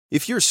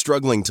If you're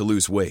struggling to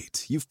lose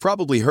weight, you've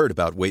probably heard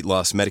about weight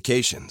loss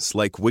medications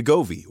like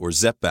Wegovy or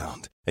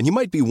Zepbound, and you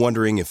might be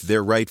wondering if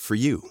they're right for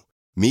you.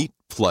 Meet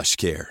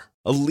PlushCare,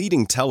 a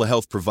leading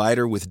telehealth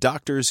provider with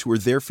doctors who are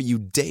there for you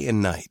day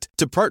and night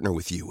to partner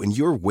with you in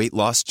your weight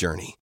loss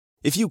journey.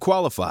 If you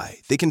qualify,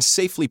 they can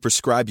safely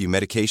prescribe you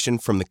medication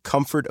from the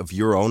comfort of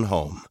your own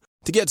home.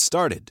 To get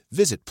started,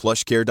 visit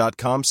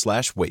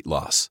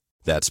plushcare.com/weightloss.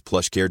 That's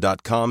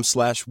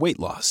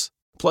plushcare.com/weightloss.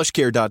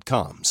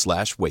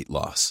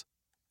 plushcare.com/weightloss.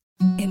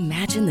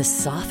 Imagine the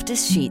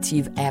softest sheets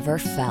you've ever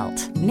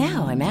felt.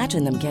 Now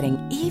imagine them getting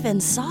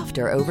even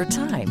softer over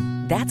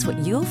time. That's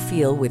what you'll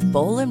feel with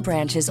Boll &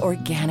 Branch's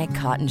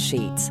organic cotton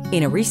sheets.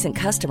 In a recent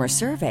customer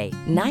survey,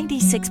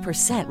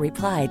 96%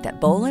 replied that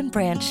Boll &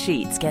 Branch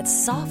sheets get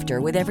softer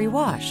with every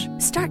wash.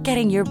 Start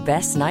getting your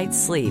best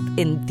night's sleep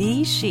in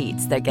these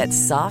sheets that get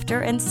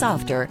softer and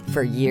softer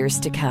for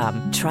years to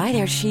come. Try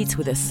their sheets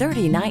with a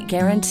 30-night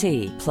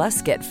guarantee.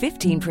 Plus, get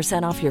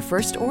 15% off your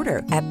first order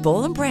at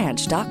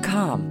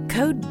bollandbranch.com.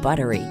 Code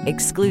BUTTERY.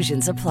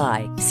 Exclusions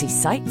apply. See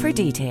site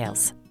for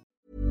details.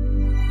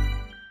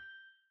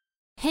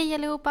 Hej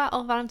allihopa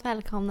och varmt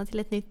välkomna till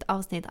ett nytt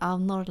avsnitt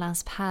av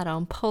Norrlands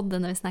Päron,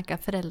 podden där vi snackar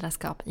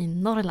föräldraskap i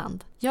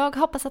Norrland. Jag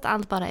hoppas att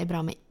allt bara är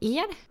bra med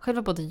er.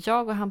 Själva både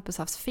jag och Hampus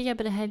har haft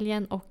feber i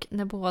helgen, och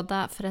när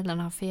båda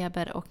föräldrarna har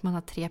feber och man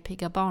har 3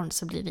 pigga barn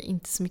så blir det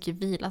inte så mycket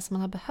vila som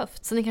man har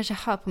behövt. Så ni kanske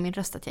hör på min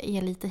röst att jag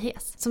är lite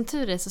hes. Som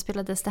tur är så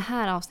spelades det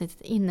här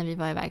avsnittet in när vi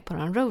var iväg på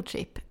en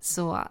roadtrip,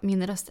 så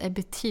min röst är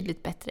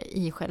betydligt bättre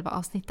i själva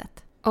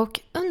avsnittet. Och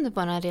under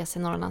vår resa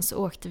i Norrland så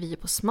åkte vi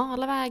på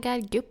smala vägar,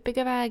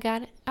 guppiga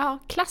vägar, ja,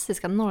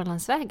 klassiska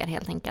Norrlandsvägar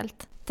helt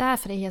enkelt.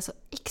 Därför är jag så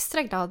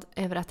extra glad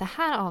över att det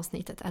här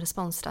avsnittet är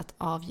sponsrat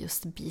av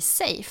just Be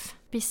Safe.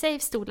 Be Safe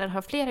stolar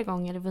har flera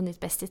gånger vunnit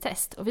Bäst i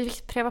test, och vi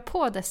fick pröva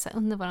på dessa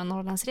under vår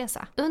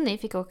Norrlandsresa. Unni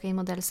fick åka i en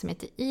modell som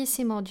heter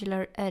Easy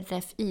Modular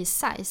RFI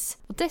Size,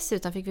 och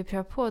dessutom fick vi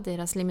pröva på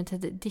deras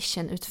limited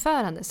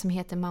edition-utförande som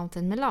heter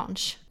Mountain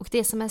Melange. Och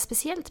det som är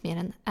speciellt med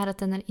den är att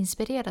den är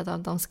inspirerad av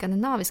de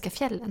skandinaviska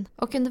fjällen.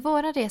 Och under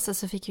våra resa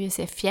så fick vi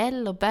se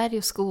fjäll och berg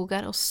och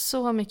skogar och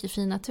så mycket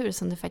fin natur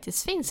som det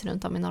faktiskt finns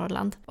runt om i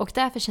Norrland. Och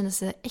därför kändes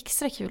det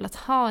extra kul att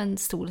ha en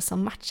stol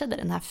som matchade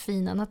den här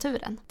fina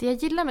naturen. Det jag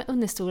gillar med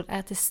Unnis stol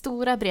är att det är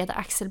stora breda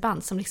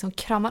axelband som liksom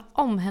kramar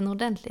om henne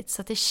ordentligt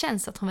så att det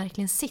känns att hon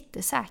verkligen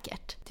sitter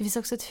säkert. Det finns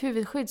också ett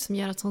huvudskydd som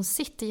gör att hon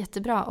sitter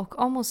jättebra, och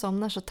om hon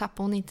somnar så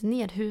tappar hon inte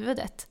ner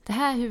huvudet. Det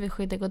här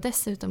huvudskyddet går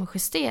dessutom att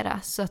justera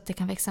så att det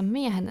kan växa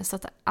med henne så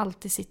att det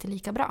alltid sitter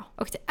lika bra.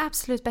 Och det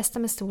absolut bästa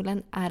med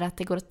stolen är att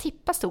det går att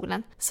tippa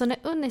stolen. Så när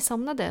Unni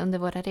somnade under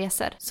våra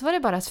resor så var det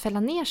bara att fälla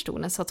ner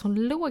stolen så att hon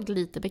låg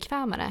lite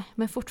bekvämare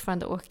men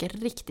fortfarande åker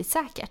riktigt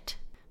säkert.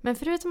 Men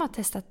förutom att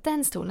testa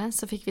den stolen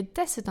så fick vi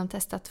dessutom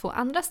testa 2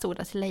 andra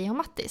stolar till Leia och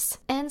Mattis.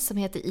 En som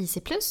heter Easy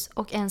Plus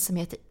och en som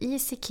heter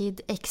Easy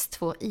Kid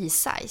X2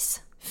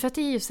 E-Size. För att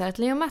det är ju så här att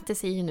Leia och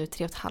Mattis är ju nu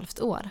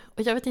 3,5 år.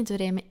 Och jag vet inte hur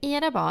det är med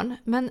era barn,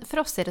 men för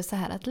oss är det så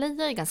här att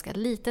Leia är ganska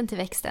liten till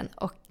växten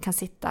och kan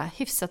sitta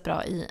hyfsat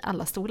bra i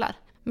alla stolar.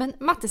 Men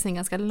Mattis är en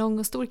ganska lång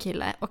och stor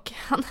kille, och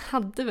han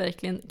hade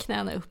verkligen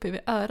knäna upp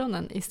över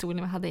öronen i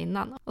stolen vi hade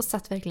innan och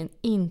satt verkligen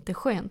inte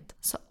skönt.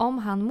 Så om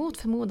han mot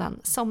förmodan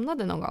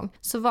somnade någon gång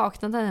så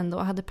vaknade han ändå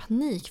och hade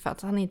panik för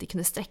att han inte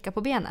kunde sträcka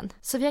på benen.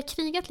 Så vi har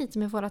krigat lite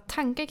med våra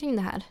tankar kring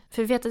det här.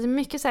 För vi vet att det är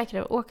mycket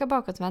säkrare att åka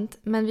bakåtvänt,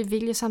 men vi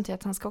vill ju samtidigt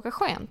att han ska åka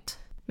skönt.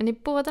 Men i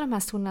båda de här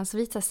stolarna som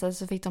vi testade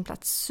så fick de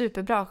plats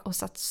superbra och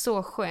satt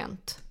så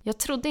skönt. Jag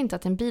trodde inte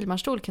att en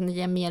bilbarnstol kunde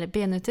ge mer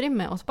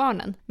benutrymme åt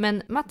barnen.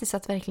 Men Matti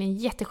satt verkligen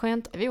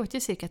jätteskönt. Vi åkte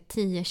ju cirka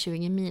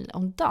 10-20 mil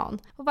om dagen.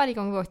 Och varje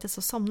gång vi åkte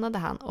så somnade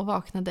han och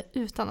vaknade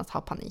utan att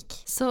ha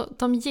panik. Så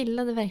de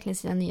gillade verkligen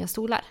sina nya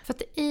stolar. För att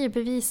det är ju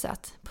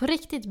bevisat, på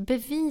riktigt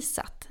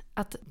bevisat,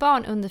 att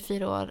barn under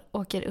 4 år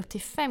åker upp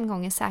till 5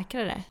 gånger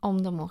säkrare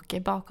om de åker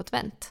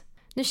bakåtvänt.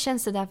 Nu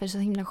känns det därför så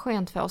himla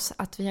skönt för oss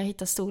att vi har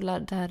hittat stolar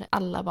där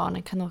alla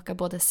barnen kan åka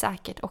både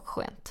säkert och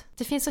skönt.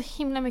 Det finns så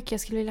himla mycket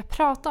jag skulle vilja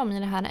prata om i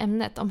det här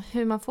ämnet, om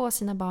hur man får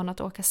sina barn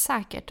att åka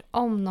säkert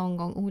om någon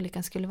gång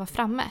olyckan skulle vara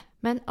framme.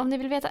 Men om ni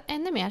vill veta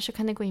ännu mer så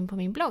kan ni gå in på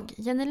min blogg,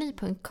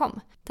 jenneli.com.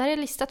 Där har jag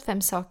listat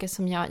 5 saker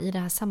som jag i det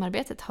här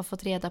samarbetet har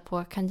fått reda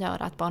på kan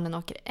göra att barnen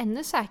åker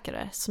ännu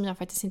säkrare, som jag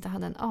faktiskt inte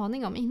hade en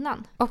aning om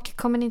innan. Och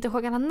kommer ni inte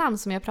ihåg alla namn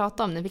som jag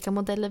pratade om, vilka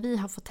modeller vi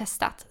har fått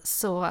testat,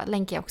 så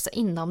länkar jag också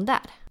in dem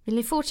där. Vill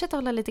ni fortsätta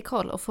hålla lite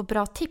koll och få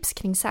bra tips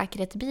kring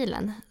säkerhet i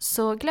bilen,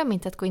 så glöm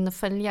inte att gå in och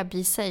följa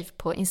Be Safe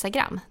på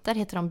Instagram. Där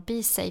heter de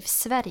Be Safe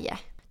Sverige.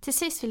 Till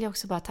sist vill jag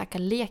också bara tacka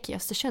Lek i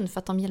Östersund för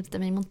att de hjälpte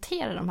mig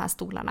montera de här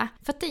stolarna.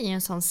 För att det är ju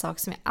en sån sak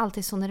som jag alltid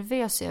är så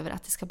nervös över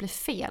att det ska bli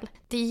fel.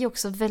 Det är ju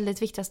också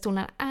väldigt viktigt att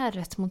stolarna är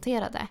rätt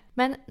monterade.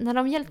 Men när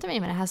de hjälpte mig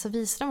med det här så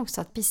visade de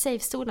också att Be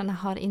Safe-stolarna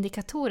har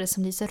indikatorer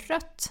som lyser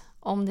rött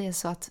om det är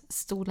så att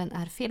stolen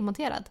är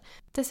felmonterad.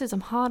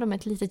 Dessutom har de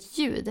ett litet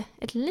ljud,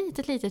 ett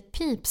litet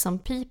pip som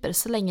piper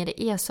så länge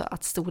det är så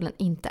att stolen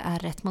inte är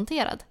rätt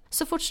monterad.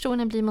 Så fort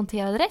stolen blir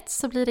monterad rätt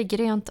så blir det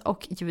grönt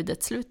och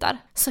ljudet slutar.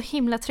 Så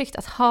himla tryggt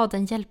att ha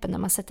den hjälpen när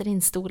man sätter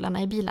in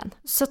stolarna i bilen.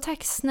 Så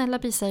tack snälla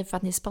BeSafe för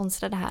att ni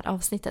sponsrar det här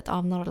avsnittet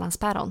av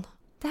Norrlandspäron.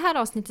 Det här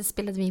avsnittet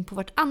spelade vi in på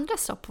vårt andra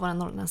stopp på vår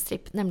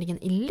Norrlandstripp,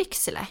 nämligen i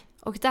Lycksele.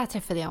 Och där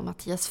träffade jag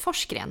Mattias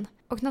Forsgren.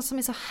 Och något som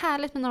är så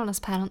härligt med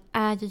Norrlandspäron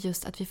är ju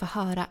just att vi får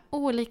höra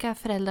olika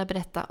föräldrar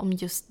berätta om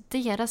just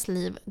deras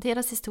liv,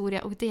 deras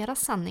historia och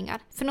deras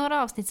sanningar. För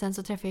några avsnitt sen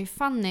så träffade jag ju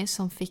Fanny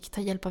som fick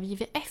ta hjälp av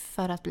IVF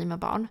för att bli med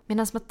barn.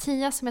 Medan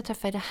Mattias som jag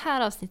träffade i det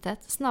här avsnittet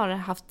snarare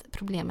haft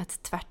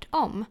problemet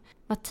tvärtom.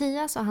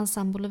 Mattias och hans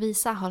sambo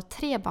Lovisa har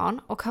 3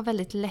 barn och har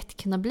väldigt lätt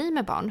kunnat bli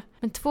med barn.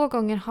 Men 2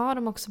 gånger har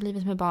de också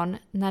blivit med barn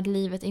när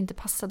livet inte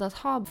passade att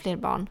ha fler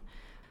barn.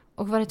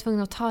 Och varit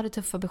tvungna att ta det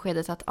tuffa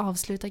beskedet att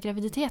avsluta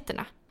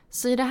graviditeterna.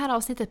 Så i det här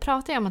avsnittet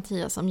pratar jag med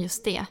Mattias om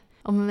just det.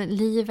 Om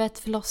livet,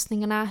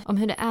 förlossningarna, om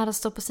hur det är att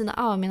stå på sina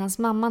av medan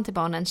mamman till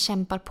barnen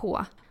kämpar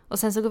på. Och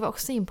sen så går vi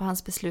också in på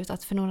hans beslut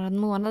att för några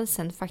månader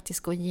sedan faktiskt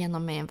gå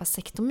igenom med en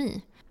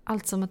vasektomi.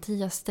 Alltså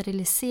Mattias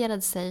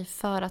steriliserade sig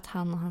för att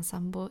han och hans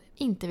sambo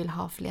inte vill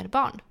ha fler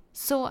barn.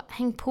 Så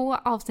häng på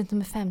avsnitt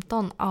nummer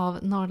 15 av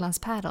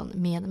Norrlandspäron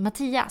med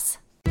Mattias.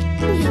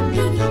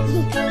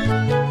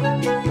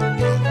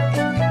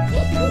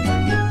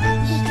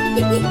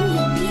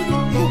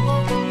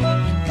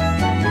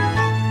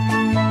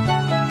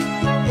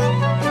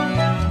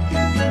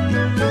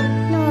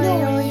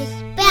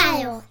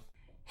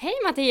 Hej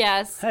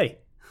Mattias! Hej!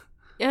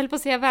 Jag höll på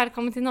att säga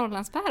välkommen till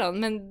Norrlandspäron,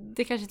 men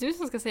det är kanske du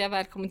som ska säga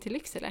välkommen till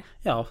Lycksele.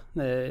 Ja,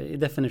 i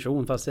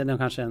definition, fast det är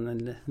kanske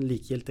en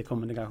likgiltig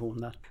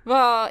kommunikation där.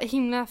 Vad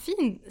himla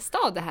fin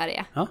stad det här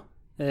är. Ja,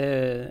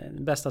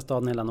 bästa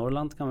staden i hela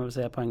Norrland kan man väl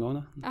säga på en gång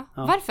då. Ja.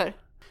 Varför?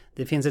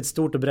 Det finns ett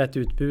stort och brett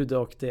utbud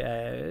och det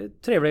är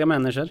trevliga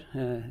människor.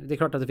 Det är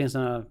klart att det finns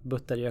några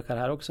butterjökar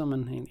här också,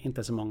 men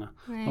inte så många.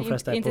 Nej, de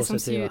flesta är inte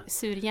positiva. som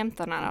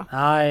surjämtarna då?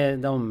 Nej,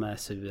 de är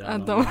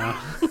sura. Ja,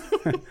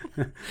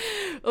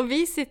 Och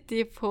vi sitter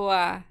ju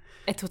på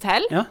ett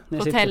hotell,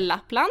 Hotell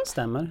Lappland.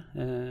 Stämmer,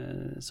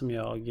 som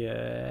jag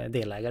är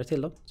delägare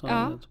till då. Så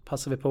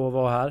passar vi på att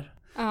vara här.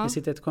 Ja. Vi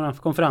sitter i ett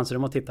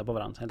konferensrum och tittar på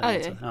varandra.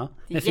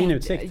 Det är fin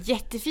utsikt.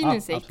 Jättefin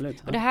utsikt.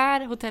 Absolut, och det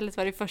här hotellet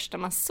var det första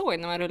man såg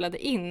när man rullade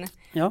in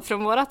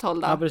från vårat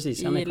håll då, ja,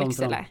 precis. i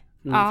Lycksele.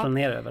 Från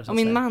neröver. Och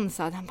min man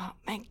sa, han bara,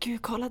 men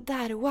gud kolla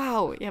där,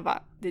 wow. Jag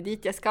bara, det är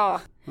dit jag ska.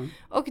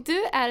 Och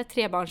du är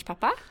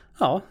 3-barnspappa.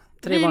 Ja,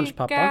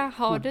 3-barnspappa. Vilka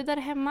har du där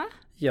hemma?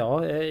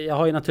 Ja, jag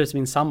har ju naturligtvis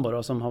min sambo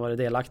då, som har varit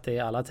delaktig i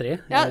alla 3.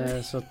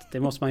 Så att det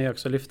måste man ju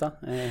också lyfta.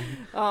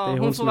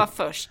 Hon får vara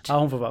först. Ja,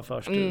 hon får vara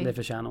först. Det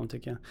förtjänar hon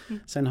tycker jag.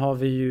 Sen har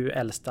vi ju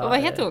äldsta. Och vad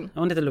heter hon?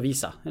 Hon heter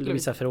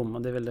Lovisa From.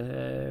 Och det är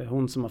väl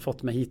hon som har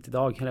fått mig hit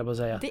idag, höll jag på att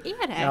säga. Det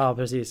är det? Ja,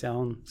 precis. Ja,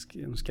 hon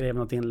skrev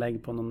något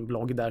inlägg på någon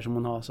blogg där som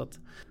hon har. Så att,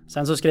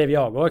 sen så skrev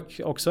jag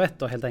också ett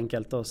då, helt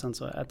enkelt. Och sen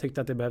så jag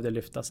tyckte att det behövde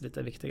lyftas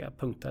lite viktiga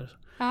punkter.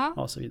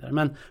 Och så vidare.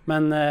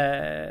 Men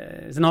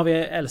sen har vi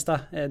äldsta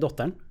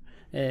dottern.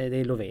 Det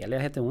är Lovelia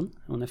heter hon.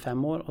 Hon är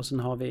 5 år. Och sen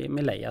har vi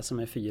Meleia som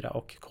är 4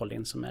 och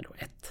Colin som är då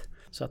 1.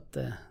 Så att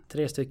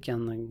 3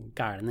 stycken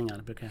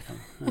galningar brukar jag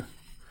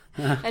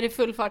kalla. Är det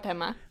full fart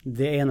hemma?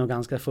 Det är nog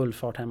ganska full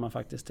fart hemma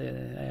faktiskt. Det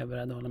är jag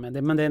beredd att hålla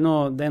med. Men det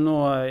är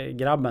nog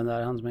grabben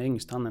där, han som är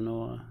yngst. Han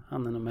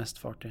är nog mest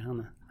fartig.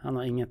 Han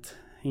har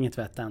inget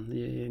vett än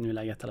i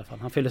nuläget i alla fall.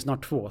 Han fyller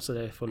snart 2 så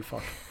det är full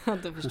fart. Ja,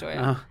 då förstår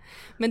jag. Ja.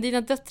 Men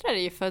dina döttrar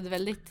är ju född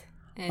väldigt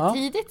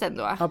tidigt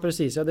ändå. Ja,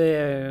 precis. Ja, det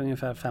är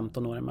ungefär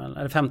 15 år emellan.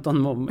 Eller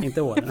 15,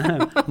 inte år.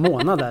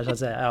 Månader så att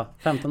säga. Ja,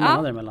 15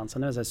 månader emellan. Så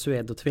det är så här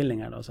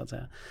Suedo-tvillingar då så att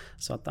säga.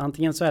 Så att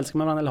antingen så älskar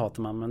man varandra eller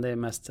hatar man. Men det är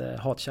mest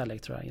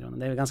hatkärlek tror jag.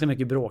 Det är ganska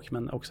mycket bråk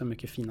men också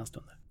mycket fina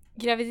stunder.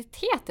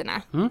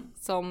 Graviditeterna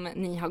som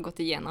ni har gått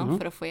igenom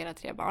för att få era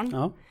 3 barn.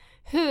 Ja.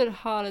 Hur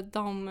har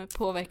de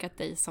påverkat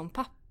dig som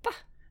pappa?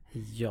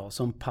 Ja,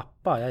 som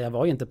pappa. Jag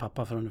var ju inte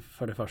pappa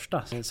för det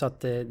första. Så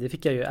att det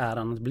fick jag ju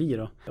äran att bli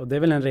då. Och det är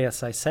väl en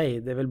resa i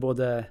sig. Det är väl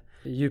både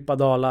djupa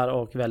dalar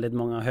och väldigt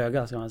många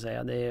höga ska man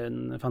säga. Det är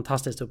en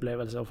fantastisk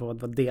upplevelse att få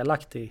vara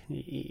delaktig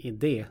i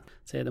det.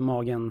 Så är det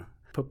magen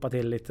puppa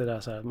till lite där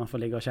så här, man får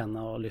ligga och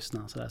känna och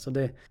lyssna så där. Så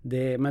det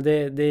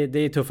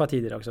är tuffa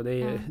tider också. Det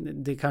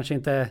är kanske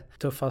inte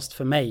tuffast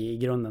för mig i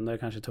grunden, det är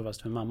kanske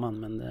tuffast för mamman,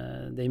 men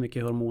det är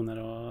mycket hormoner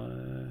och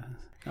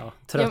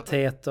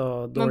trötthet och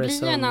dålig man blir ju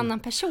sömn. en annan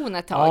person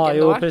ett tag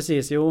ändå.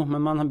 Precis.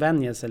 Men man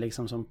vänjer sig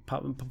liksom som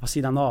på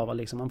sidan av och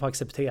liksom, man får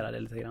acceptera det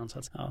lite grann. Så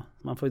att,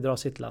 man får ju dra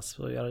sitt lass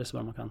och göra det så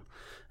bra man kan.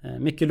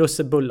 Mycket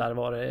lussebullar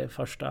var det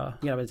första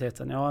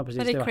graviditeten. Ja, precis.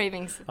 Var det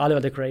cravings? Ja, det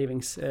var det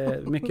cravings.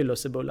 Mycket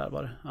lussebullar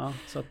var det. Ja,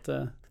 så att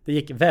det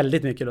gick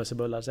väldigt mycket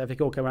lussebullar. Så jag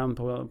fick åka ibland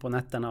på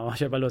nätterna och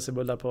köpa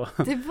lussebullar på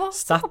Det var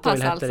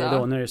Statoil hette det alltså.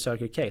 då. Nu är det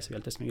Circle K, så vi har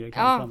lite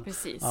smygreklam Ja, fram.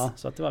 precis. Ja,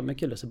 så att det var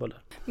mycket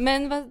lussebullar.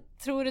 Men vad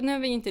tror du, nu har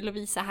vi inte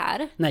Lovisa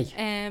här. Nej.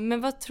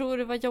 Men vad tror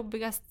du var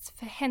jobbigast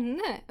för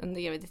henne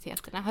under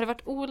graviditeterna? Har det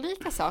varit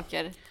olika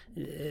saker?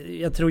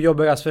 Jag tror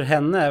jobbigast för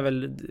henne är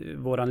väl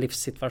våran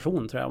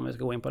livssituation, tror jag, om vi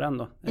ska gå in på den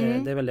då.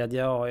 Det är väl det att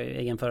jag är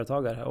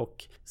egenföretagare,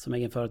 och som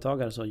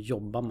egenföretagare så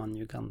jobbar man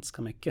ju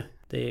ganska mycket.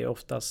 Det är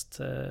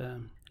oftast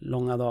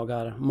långa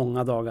dagar,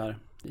 många dagar.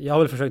 Jag har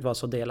väl försökt vara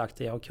så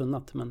delaktig jag har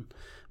kunnat, men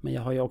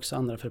jag har ju också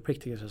andra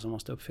förpliktelser som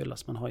måste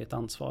uppfyllas. Man har ju ett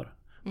ansvar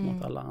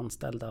mot alla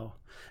anställda och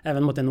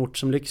även mot en ort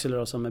som Lycksele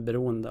då, som är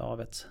beroende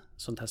av ett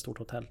sånt här stort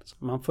hotell. Så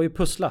man får ju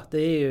pussla, det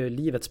är ju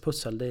livets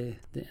pussel.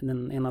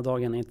 Den ena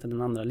dagen är inte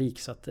den andra lik,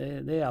 så att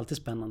det är alltid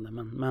spännande.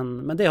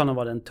 Men det har nog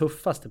varit den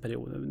tuffaste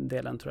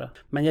delen, tror jag.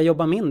 Men jag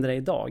jobbar mindre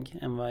idag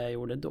än vad jag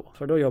gjorde då.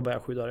 För då jobbar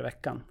jag 7 dagar i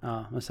veckan.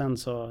 Ja, men sen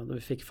så, då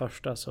vi fick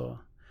första så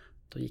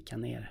då gick jag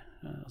ner.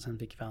 Och sen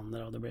fick vi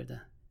andra och då blev det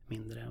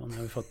mindre. Och nu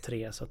har vi fått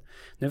 3. Så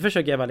nu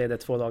försöker jag vara ledig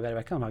 2 dagar i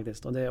veckan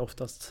faktiskt. Och det är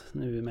oftast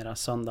nu mera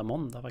söndag,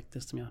 måndag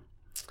faktiskt som jag.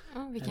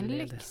 Ja, vilken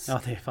lyx.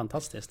 Ja, det är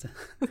fantastiskt.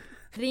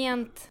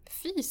 Rent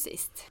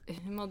fysiskt,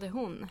 hur mådde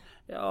hon?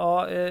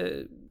 Ja,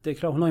 det är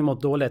klart, hon har ju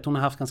mått dåligt. Hon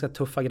har haft ganska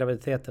tuffa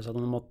graviditeter så att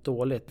hon har mått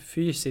dåligt.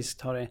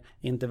 Fysiskt har det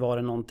inte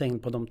varit någonting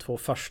på de 2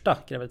 första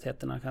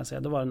graviditeterna, kan jag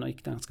säga. Då var det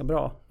nog ganska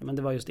bra. Men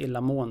det var just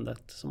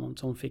illamåendet som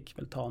hon fick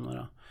väl ta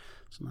några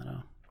sådana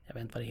här, jag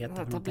vet inte vad det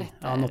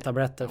heter. Några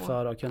tabletter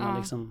för att kunna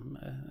liksom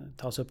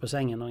ta sig upp på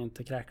sängen och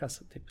inte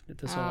kräkas. Typ,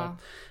 lite så.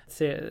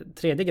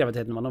 Tredje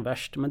graviditeten var nog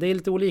värst. Men det är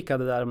lite olika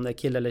det där om det är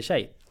kille eller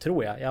tjej,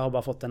 tror jag. Jag har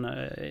bara fått den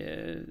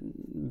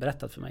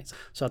berättat för mig.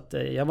 Så att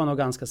jag var nog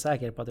ganska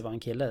säker på att det var en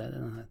kille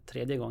den här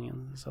tredje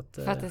gången. Så att,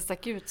 för att det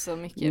stack ut så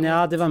mycket?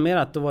 Ja, det var mer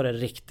att då var det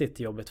riktigt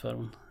jobbigt för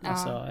hon. Ja.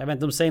 Alltså, jag vet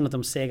inte, de säger något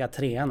om sega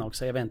 3an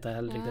också. Jag vet inte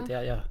heller riktigt.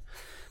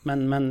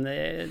 Men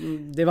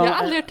det var... Jag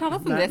har aldrig hört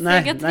talas om det.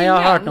 Nej, Sega 3an. Nej, jag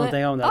har hört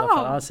någonting om det i alla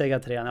fall. Ja, Sega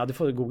 3an. Ja, du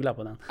får googla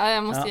på den. Ja,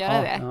 jag måste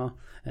göra det. Ja.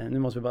 Nu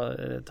måste vi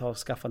bara ta och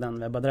skaffa den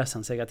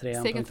webbadressen,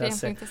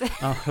 sega3an.se.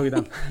 Ja, hugg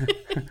den.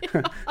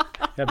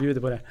 Jag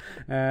bjuder på det.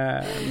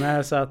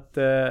 Nej, så att,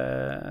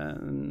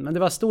 men det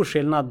var stor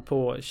skillnad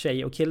på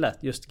tjej och kille,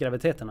 just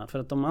graviditeterna. För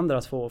att de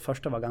andra 2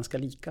 första var ganska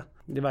lika.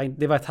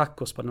 Det var ett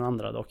hackos på den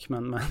andra dock.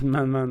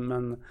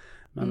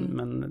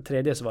 Men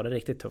tredje så var det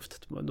riktigt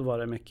tufft. Då var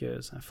det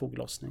mycket så här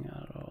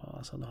foglossningar och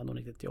alltså, då hade hon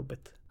riktigt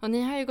jobbigt. Och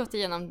ni har ju gått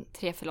igenom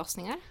 3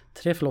 förlossningar.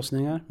 3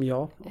 förlossningar,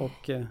 ja.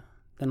 Och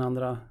den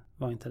andra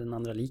var inte den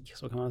andra lik,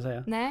 så kan man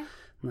säga. Nej,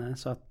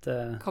 så att...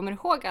 Kommer du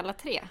ihåg alla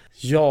 3?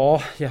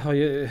 Ja, jag har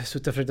ju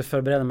suttit och försökt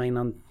förbereda mig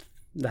innan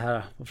det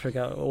här och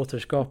försöka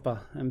återskapa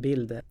en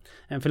bild.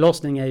 En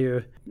förlossning är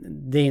ju,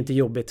 det är inte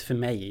jobbigt för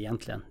mig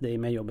egentligen. Det är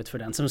mer jobbigt för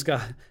den som ska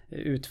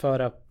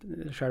utföra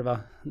själva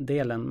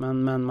delen.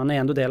 Men man är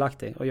ändå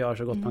delaktig och gör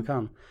så gott man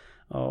kan.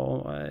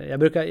 Och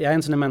jag är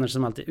en sån människa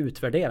som alltid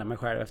utvärderar mig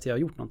själv efter jag har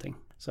gjort någonting.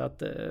 Så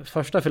att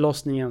första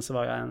förlossningen så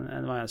var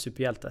jag en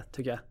superhjälte,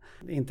 tycker jag.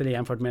 Inte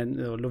jämfört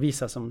med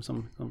Lovisa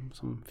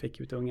som fick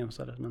ut ungen och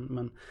så där.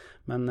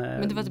 Men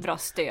det var ett bra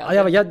stöd.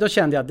 Ja, då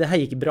kände jag att det här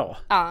gick bra.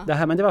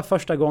 Ja. Men det var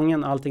första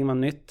gången, allting var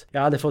nytt.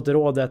 Jag hade fått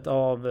rådet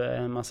av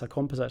en massa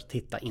kompisar,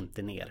 titta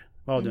inte ner.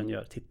 Vad du än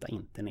gör, titta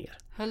inte ner.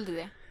 Höll du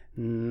det?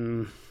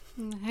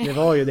 Det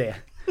var ju det.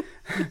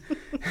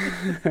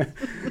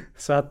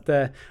 Så att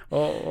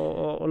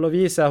och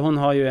Lovisa, hon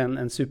har ju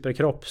en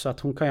superkropp, så att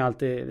hon kan ju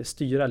alltid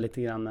styra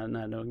lite grann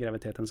när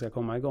graviditeten ska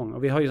komma igång.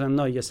 Och vi har ju en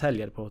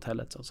nöjeshelger på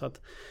hotellet, så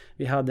att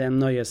vi hade en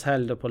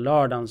nöjeshelg då på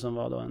lördagen som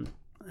var då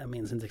jag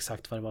minns inte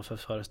exakt vad det var för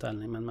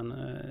föreställning, men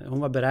hon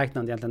var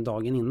beräknad egentligen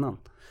dagen innan.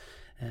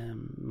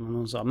 Men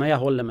hon sa, men jag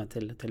håller mig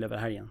till över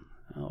helgen.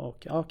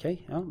 Och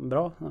okej,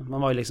 bra.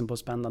 Man var ju liksom på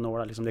spända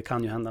några, liksom, det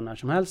kan ju hända när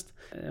som helst.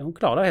 Hon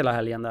klarar hela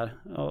helgen där.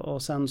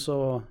 Och sen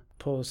så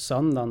på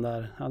söndagen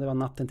där, det var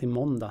natten till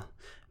måndag.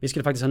 Vi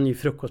skulle faktiskt ha en ny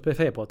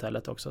frukostbuffé på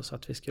hotellet också, så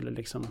att vi skulle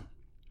liksom...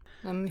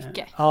 Det var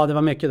mycket. Ja, det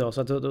var mycket då.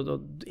 Så att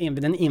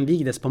den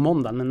invigdes på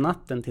måndagen, men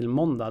natten till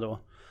måndag då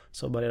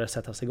så började det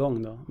sättas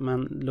igång då.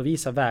 Men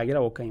Lovisa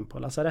vägrade åka in på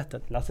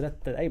lasarettet.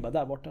 Lasarettet är ju bara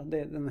där borta. Det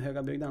är den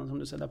höga byggnaden som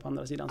du ser där på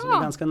andra sidan. Så det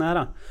är ganska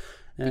nära.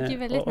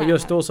 Och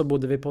just då så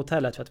bodde vi på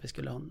hotellet för att vi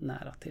skulle ha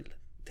nära till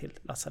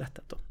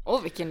lasarettet då.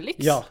 Vilken lyx!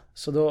 Ja,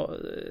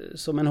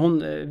 men hon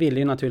ville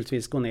ju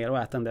naturligtvis gå ner och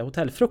äta den där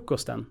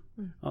hotellfrukosten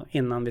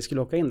innan vi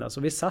skulle åka in där.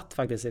 Så vi satt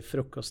faktiskt i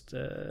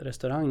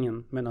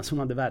frukostrestaurangen medan hon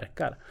hade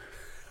verkar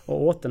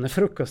och åt den där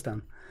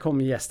frukosten.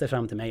 Kom gäster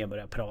fram till mig och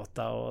började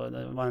prata, och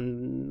det var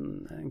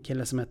en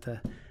kille som hette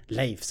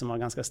Leif som var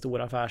ganska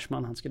stor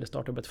affärsman. Han skulle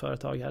starta upp ett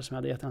företag här som jag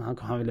hade gett.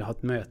 Han ville ha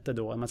ett möte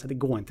då. Man sa, det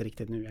går inte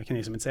riktigt nu. Jag kan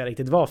ju inte säga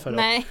riktigt varför.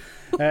 Nej.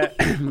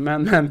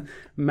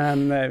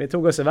 Men vi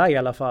tog oss iväg i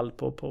alla fall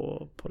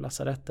på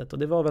lasarettet. Och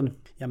det var väl,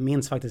 jag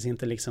minns faktiskt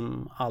inte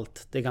liksom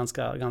allt. Det är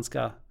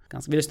ganska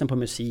vi lyssnade på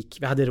musik.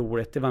 Vi hade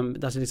roligt.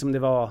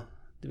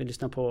 Vi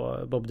lyssnade på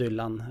Bob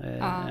Dylan.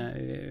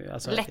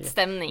 Lätt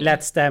stämning.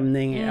 Lätt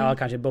stämning. Ja,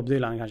 kanske Bob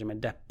Dylan kanske mer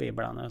deppig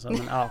ibland. Alltså,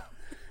 men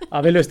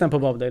Ja, vi lyssnade på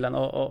Bob Dylan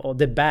och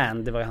The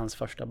Band, det var ju hans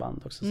första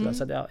band också.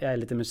 Så jag är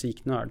lite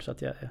musiknörd, så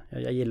att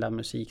jag gillar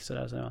musik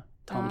sådär. Så jag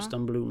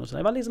Tombstone Bloom och så.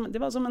 Det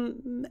var som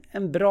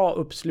en bra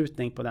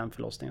uppslutning på den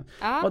förlossningen.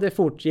 Och det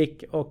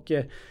fortgick och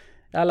i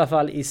alla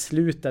fall i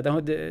slutet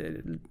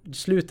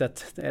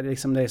är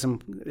liksom det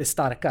som är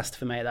starkast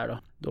för mig där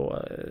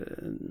då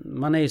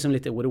man är ju som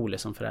lite orolig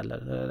som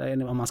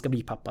förälder om man ska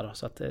bli pappa då,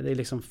 så att det är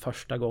liksom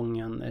första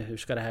gången, hur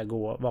ska det här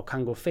gå, vad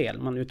kan gå fel,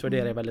 man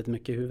utvärderar väldigt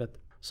mycket i huvudet.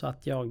 Så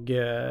att jag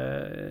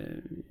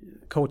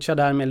coachar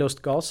där med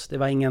lustgas. Det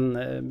var ingen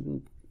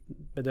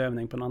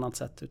bedövning på något annat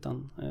sätt,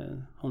 utan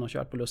hon har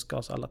kört på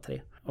lustgas alla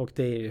 3. Och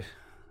det är ju,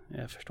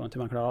 jag förstår inte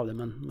hur man klarar av det,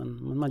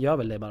 men man gör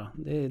väl det bara.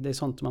 Det är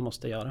sånt man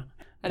måste göra.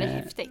 Är det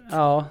häftigt?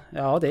 Ja,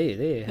 det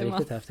är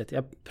riktigt häftigt.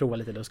 Jag provar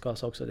lite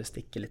lustgas också, det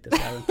sticker lite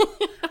så här.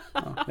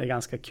 Det är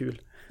ganska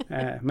kul.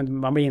 Men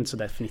man blir inte så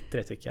där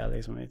fnittrig tycker jag.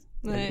 Liksom.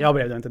 Jag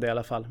blev inte det i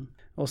alla fall.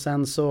 Och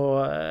sen så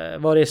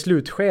var det i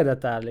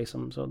slutskedet där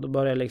liksom, så då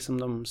började liksom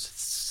de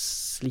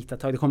slita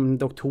tag. Det kom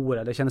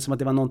doktorer. Det kändes som att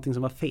det var någonting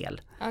som var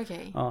fel. Okay.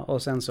 Ja,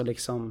 och sen så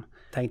liksom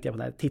tänkte jag på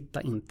det här,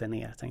 titta inte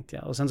ner, tänkte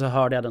jag. Och sen så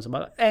hörde jag den så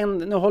bara,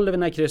 nu håller vi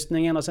den här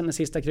kryssningen, och sen den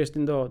sista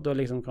kryssningen då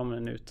liksom kommer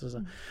den ut.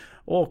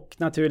 Och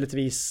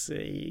naturligtvis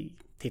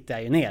tittar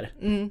jag ju ner.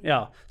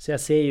 Ja, så jag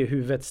ser ju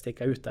huvudet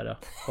sticka ut där då.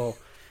 Och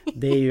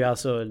det är ju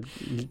alltså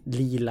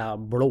lila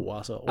blå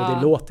alltså, och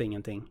det låter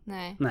ingenting.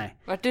 Nej.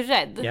 Vart du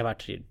rädd? Jag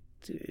vart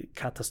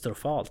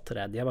katastrofalt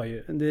rädd. Jag var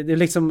ju det är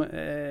liksom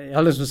jag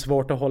hade så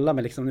svårt att hålla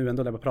mig liksom nu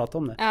ändå när jag pratar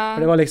om det. För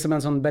det var liksom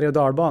en sån berg- och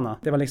dalbana.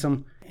 Det var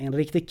liksom en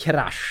riktig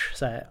krasch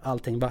så här,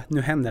 allting bara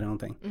nu händer det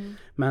någonting.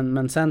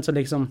 Men sen så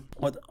liksom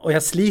och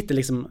jag sliter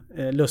liksom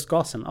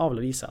lustgasen av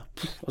Lovisa.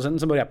 Och sen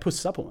så börjar jag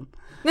pussa på henne.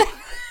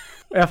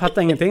 Och jag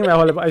fattar ingenting vad jag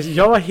håller på.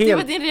 Jag var helt... Det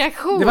var din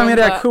reaktion. Det var min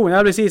reaktion,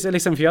 ja precis.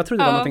 Liksom, för jag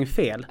trodde det var någonting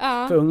fel.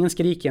 För ungen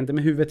skriker inte,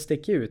 med huvudet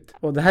sticker ut.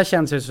 Och det här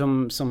känns ju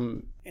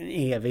som en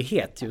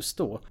evighet just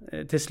då.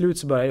 Till slut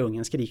så börjar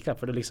ungen skrika,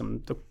 för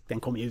den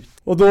kom ut.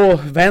 Och då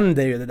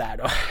vänder ju det där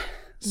då.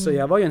 Så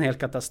jag var ju en hel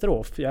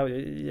katastrof.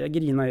 Jag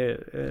grinade ju,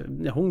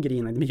 hon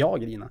grinade, men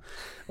jag grinade.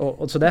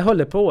 Och så där höll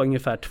det på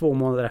ungefär 2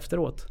 månader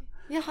efteråt.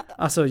 Jaha.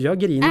 Alltså jag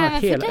grinade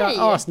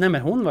hela... nej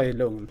men hon var ju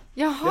lugn.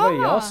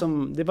 Jaha.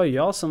 Det var ju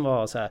jag som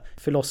var så här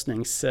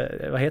förlossnings...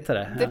 vad heter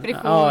det?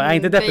 Depression. Ja,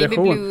 inte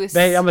depression. Baby blues.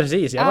 Ja,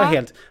 precis. Jag var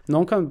helt...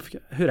 Någon kom...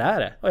 Hur är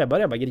det? Och jag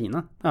började bara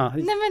grina. Ja.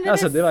 Nej men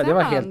alltså, det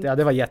var helt... Ja,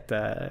 det var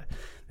jätte...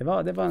 Det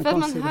var en för att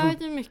konstig... man hör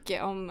ju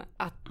mycket om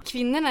att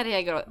kvinnorna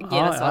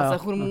reagerar så,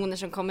 alltså hormoner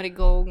som kommer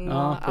igång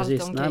och allt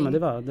omkring. Nej men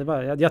det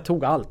var jag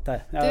tog allt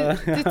det.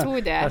 Du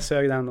tog det. Jag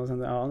sög den och sen,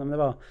 men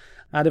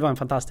det var en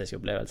fantastisk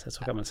upplevelse,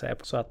 så kan man säga.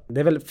 Så att det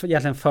är väl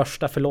egentligen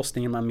första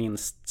förlossningen man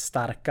minst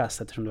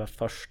starkast, eftersom det var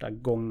första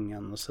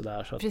gången och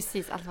sådär. Så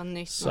precis, allt var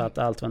nytt. Så att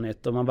allt var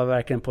nytt och man var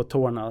verkligen på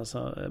tårna.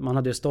 Så man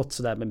hade ju stått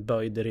sådär med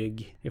böjd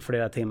rygg i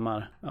flera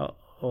timmar.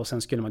 Och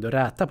sen skulle man då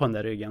räta på den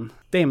där ryggen.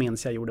 Det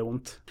minns jag gjorde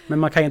ont. Men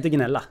man kan ju inte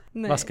gnälla.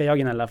 Nej. Vad ska jag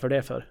gnälla för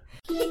det för?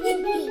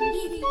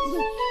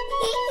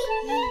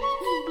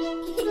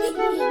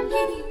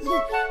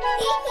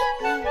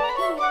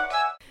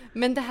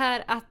 Men det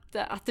här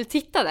att du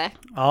tittade.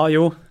 Ja,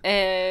 jo.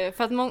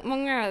 För att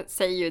många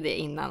säger ju det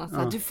innan.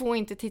 Att du får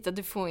inte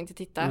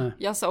titta. Nej.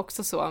 Jag sa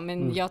också så,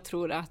 men jag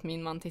tror att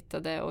min man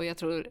tittade och jag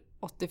tror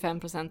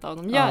 85% av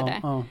dem gör det.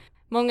 Ja.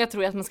 Många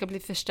tror att man ska bli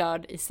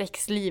förstörd i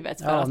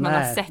sexlivet för att man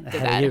har sett det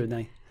herregud,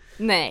 där.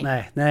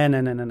 Nej.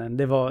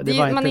 Det var inte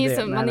det.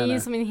 Man är ju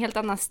som en helt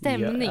annan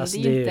stämning. Ja, alltså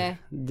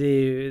det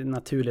är ju en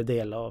naturlig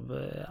del av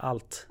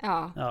allt.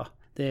 Ja.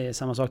 Det är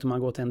samma sak om man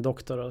går till en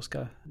doktor och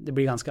det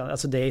blir ganska,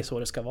 alltså det är så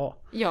det ska vara.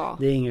 Ja.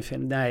 Det är ingen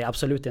film. Nej,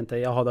 absolut inte.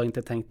 Jag har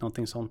inte tänkt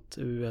någonting sånt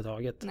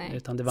överhuvudtaget. Nej.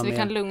 Utan det var så mer... vi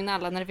kan lugna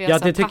alla nervösa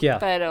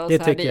papper och det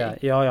så tycker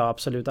jag. Ja,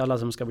 absolut. Alla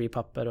som ska bli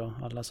papper och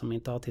alla som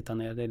inte har tittat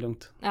ner, det är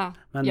lugnt. Ja,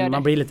 men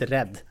man blir lite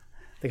rädd.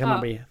 Det kan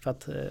man bli, för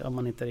att om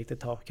man inte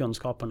riktigt har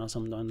kunskaperna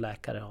som då en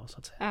läkare har, så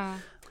att säga. Ja.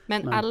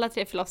 Men alla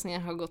 3 förlossningar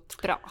har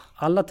gått bra?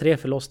 Alla 3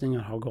 förlossningar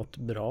har gått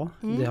bra.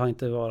 Det har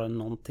inte varit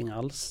någonting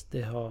alls.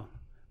 Det har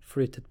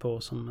flyttat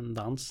på som en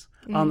dans.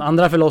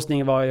 Andra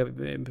förlossningar var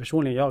ju,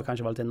 personligen jag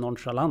kanske var lite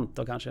nonchalant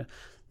och kanske,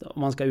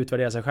 om man ska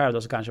utvärdera sig själv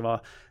då, så kanske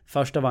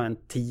första var en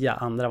 10,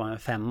 andra var en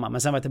 5,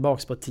 men sen var jag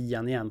tillbaka på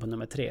 10 igen på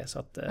nummer 3, så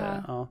att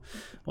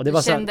och det du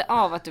var kände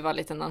av att du var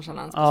lite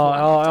nonchalant.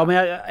 Ja,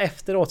 men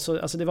efteråt så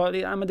alltså det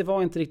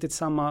var inte riktigt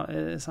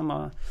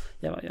samma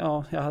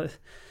jag hade,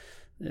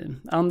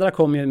 andra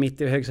kom ju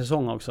mitt i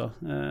högsäsong också,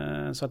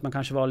 så att man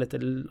kanske var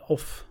lite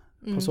off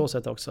på så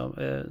sätt också,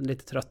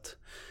 lite trött.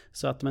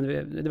 Så att, men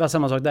det var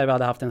samma sak där, vi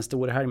hade haft en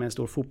stor helg med en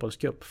stor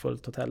fotbollscup,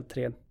 fullt hotell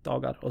 3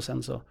 dagar, och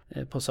sen så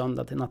på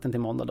söndag till natten till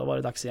måndag då var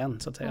det dags igen,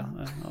 så att säga.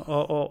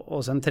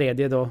 Och sen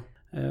tredje då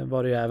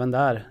var det ju även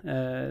där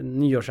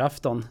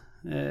nyårsafton.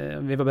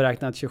 Vi var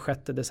beräknat 26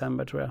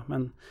 december tror jag,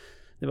 men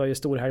det var ju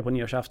stor helg på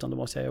nyårsafton, då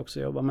måste jag ju också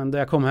jobba. Men då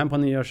jag kom hem på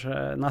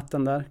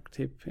nyårsnatten där,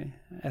 typ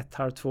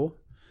 1:30,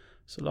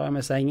 så la jag mig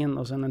i sängen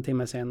och sen en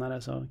timme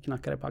senare så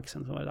knackade det på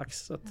axeln, så var det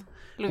dags. Så att,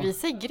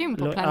 Lovisa är grym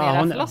på att planera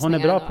förlossningar. Hon är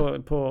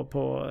bra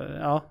på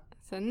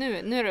Så nu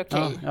är det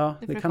okej. Ja,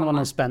 det kan vara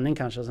någon spänning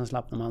kanske och sen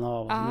slappnar man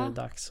av och nu är det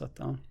dags. Så att,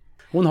 ja.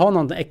 Hon har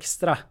någon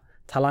extra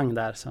talang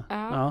där. Så.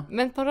 Ja.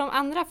 Men på de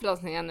andra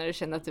förlossningarna när du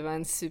kände att du var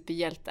en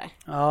superhjälte.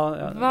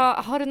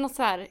 Har du något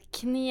så här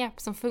knep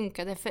som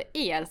funkade för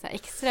er? Så här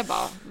extra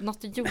bara,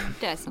 något du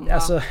gjorde som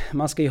alltså,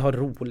 man ska ju ha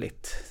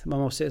roligt. Man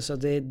måste, så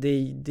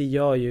det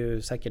gör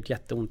ju säkert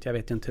jätteont. Jag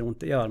vet ju inte hur ont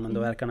det gör, men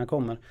då verkarna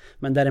kommer.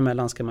 Men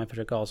däremellan ska man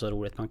försöka ha så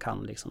roligt man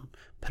kan. Liksom.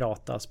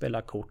 Prata,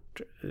 spela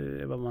kort.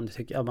 Vad man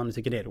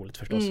tycker det är roligt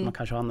förstås. Man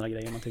kanske har andra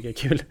grejer man tycker är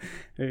kul.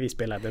 Vi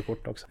spelade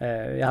kort också.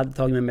 Jag hade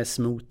tagit med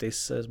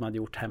smoothies som jag hade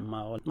gjort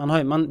hemma. Och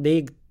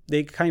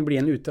det kan ju bli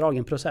en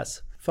utdragen process.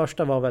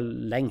 Första var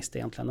väl längst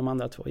egentligen. De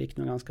andra 2 gick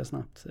nog ganska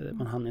snabbt.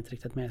 Man hann inte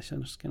riktigt med,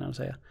 skulle jag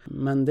säga.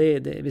 Men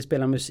vi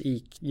spelar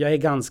musik. Jag är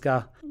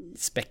ganska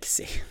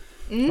spexig.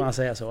 Kan man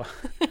säga så.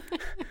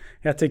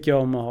 Jag tycker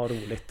om att ha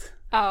roligt.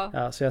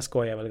 Ja, så jag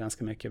skojar väl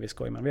ganska mycket. Vi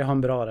skojar, men vi har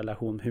en bra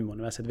relation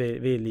humormässigt.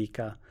 Vi är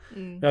lika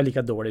vi har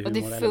lika dålig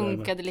humor. Och det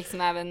funkade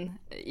liksom även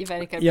i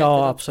verkarbetet?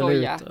 Ja,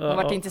 absolut. Du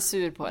var inte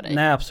sur på dig?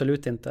 Nej,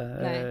 absolut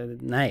inte.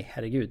 Nej,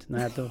 herregud.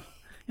 Nej,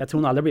 jag tror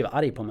hon aldrig blivit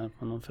arg på mig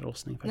på någon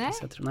förlossning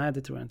faktiskt. Nej,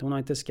 det tror jag inte. Hon har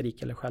inte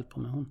skrikit eller skällt på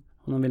mig.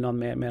 Hon vill ha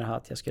mer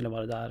att jag skulle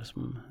vara där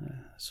som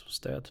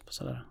stöd på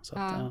sådär.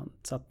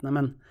 Så att nej,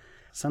 men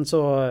sen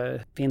så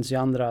finns ju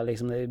andra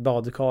liksom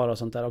badkar och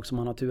sånt där också.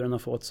 Man har turen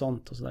att få ett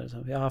sånt och sådär. Så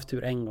jag har haft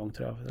tur en gång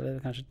tror jag, eller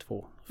kanske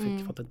 2.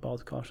 Fått ett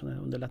badkar så det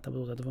underlättar på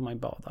så sätt. Då får man ju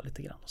bada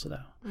lite grann och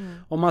sådär.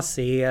 Och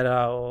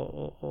massera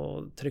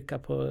och trycka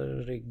på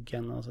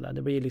ryggen och sådär.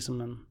 Det blir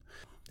liksom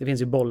det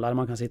finns ju bollar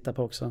man kan sitta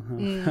på också.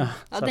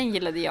 Ja, den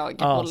gillade jag,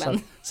 bollen.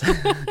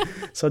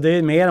 Så det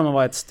är mer om att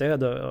vara ett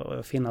stöd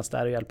och finnas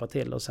där och hjälpa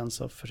till. Och sen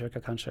så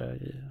försöka kanske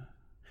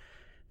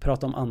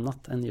prata om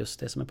annat än just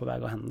det som är på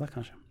väg att hända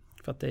kanske.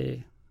 För att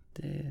det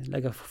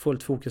lägger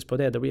fullt fokus på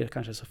det, då blir det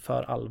kanske så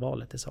för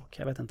allvarligt i sak.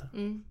 Jag vet inte.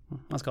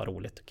 Man ska ha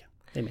roligt tycker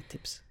jag. Det är mitt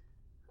tips.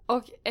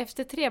 Och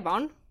efter 3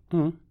 barn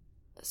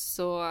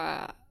så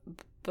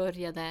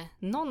började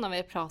någon av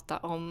er prata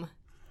om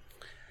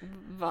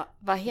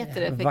vad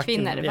heter det för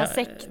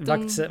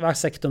kvinnor?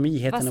 Vasektomi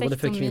heter det både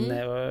för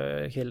kvinnor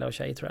och killar och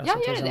tjej tror jag. Ja,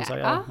 gör det.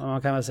 Så,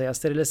 man kan väl säga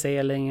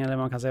sterilisering eller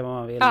man kan säga vad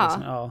man vill.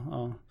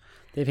 Liksom.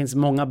 Det finns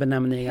många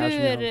benämningar.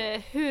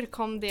 Hur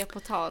kom det på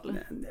tal?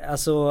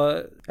 Alltså,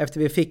 efter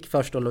vi fick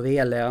först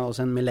Lovelia och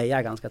sen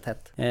Mileia ganska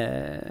tätt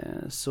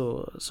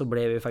så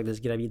blev vi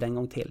faktiskt gravid en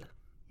gång till.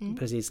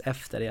 Precis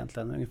efter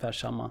egentligen, ungefär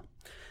samma.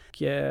 Och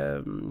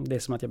det är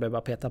som att jag behöver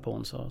bara peta på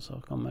hon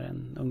så kommer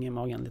en unge i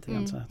magen lite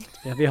grann. Så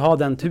vi har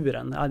den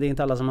turen. Ja, det är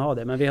inte alla som har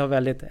det, men vi har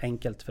väldigt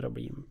enkelt för att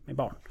bli med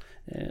barn.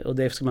 Och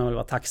det ska man väl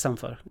vara tacksam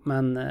för.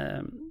 Men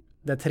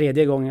den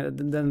 3:e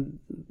gången,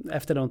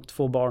 efter de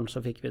 2 barn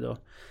så fick vi då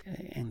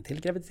en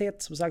till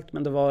graviditet som sagt.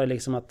 Men då var det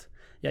liksom att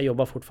jag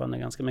jobbar fortfarande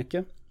ganska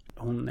mycket.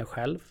 Hon är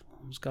själv,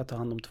 hon ska ta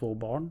hand om 2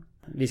 barn.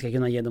 Vi ska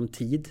kunna ge dem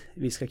tid,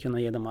 vi ska kunna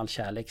ge dem all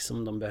kärlek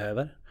som de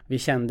behöver. Vi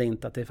kände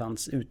inte att det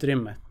fanns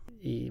utrymme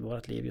i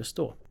vårt liv just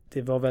då.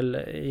 Det var väl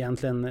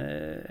egentligen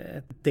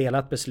ett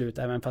delat beslut,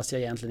 även fast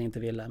jag egentligen inte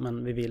ville.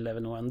 Men vi ville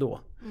väl nog ändå.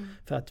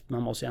 För att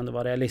man måste ju ändå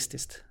vara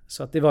realistiskt.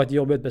 Så att det var ett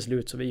jobbigt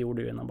beslut så vi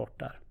gjorde ju en abort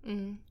där.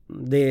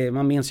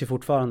 Man minns ju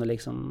fortfarande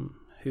liksom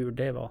hur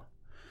det var.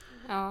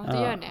 Ja, det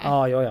gör det.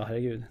 Ja,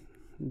 herregud.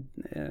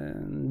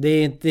 Det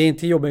är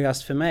inte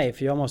jobbigast för mig,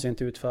 för jag måste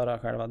inte utföra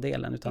själva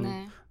delen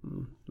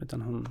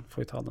utan hon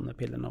får ju ta de där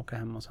pillerna och åka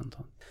hem och sen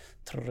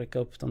trycka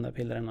upp de där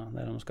pillerna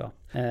där de ska.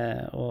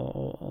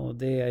 Och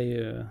det är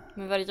ju...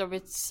 Men var det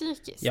jobbigt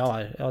psykiskt?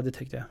 Ja, det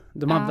tyckte jag.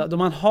 Då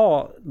man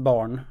har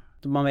barn,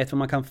 då man vet vad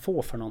man kan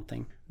få för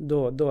någonting,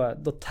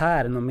 då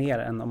tär det nog mer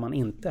än om man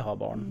inte har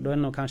barn. Då är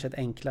det nog kanske ett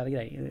enklare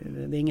grej.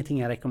 Det är ingenting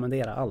jag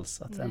rekommenderar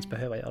alls att ens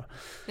behöva göra.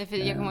 Jag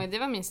kommer ihåg, det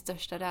var min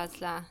största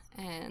rädsla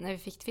när vi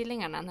fick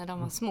tvillingarna, när de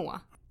var små.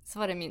 Så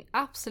var det min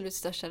absolut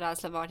största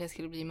rädsla var att jag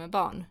skulle bli med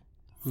barn.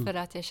 För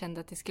att jag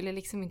kände att det skulle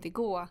liksom inte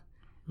gå.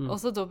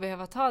 Och så då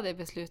behöva ta det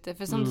beslutet.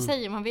 För som du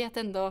säger, man vet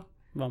ändå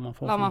vad man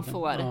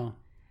får. Ja.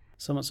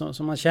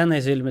 Så man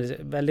känner sig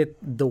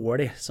väldigt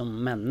dålig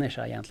som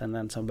människa egentligen,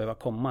 den som behöver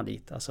komma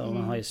dit. Alltså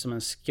man har ju som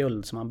en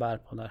skuld som man bär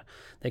på där.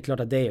 Det är klart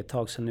att det är ett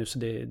tag sedan nu, så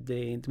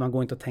man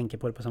går inte att tänka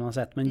på det på samma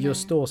sätt. Men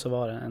just då så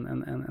var det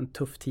en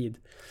tuff tid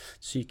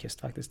psykiskt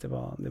faktiskt. Det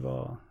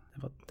var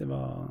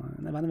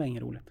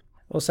inget roligt.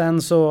 Och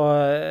sen så,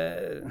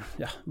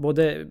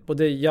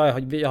 både jag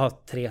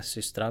har 3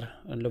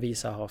 systrar,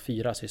 Lovisa har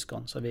 4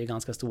 syskon, så vi är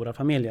ganska stora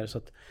familjer.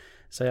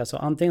 Så jag sa,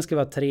 antingen ska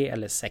vi ha 3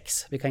 eller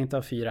 6, vi kan inte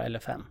ha 4 eller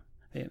 5.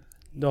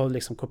 Då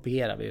liksom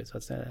kopierar vi, så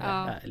att det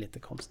är lite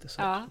konstigt.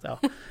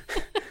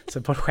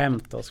 Så på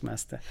skämt då som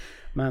mest.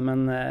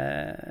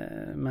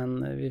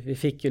 Men vi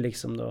fick ju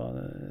liksom då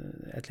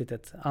ett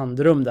litet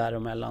andrum där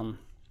mellan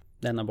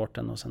den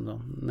aborten och sen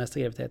då nästa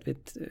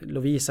graviditet.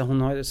 Lovisa,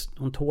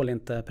 hon tål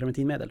inte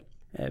preventivmedel.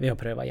 Vi har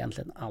prövat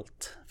egentligen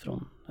allt,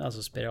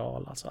 alltså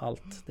spiral, alltså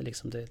allt.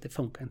 Det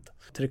funkar inte.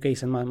 Trycka i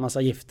sig en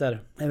massa gifter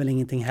är väl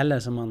ingenting heller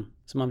som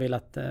man vill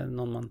att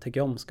någon man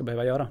tycker om ska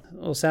behöva göra.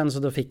 Och sen så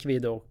då fick vi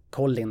då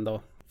Colin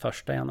då 1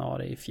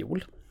 januari i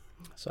fjol.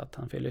 Så att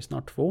han fyller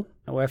snart 2.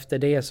 Och efter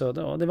det så,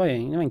 det var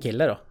ju en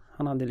kille då.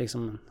 Han hade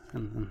liksom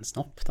en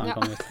snopp när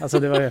han kom ut. Alltså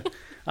det var ju,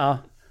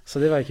 så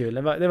det var ju kul.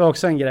 Det var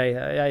också en grej,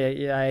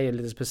 jag är ju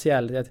lite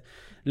speciell.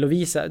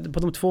 Lovisa, på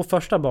de 2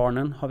 första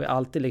barnen har vi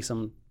alltid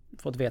liksom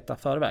fått veta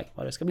förväg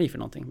vad det ska bli för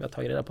någonting. Vi har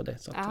tagit reda på det.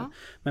 Så att,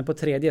 men på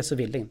 3:e så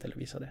ville inte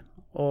Lovisa det.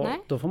 Och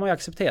då får man ju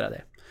acceptera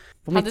det.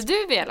 Hade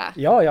du velat?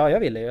 Ja, jag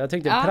ville ju. Jag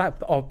tyckte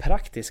av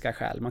praktiska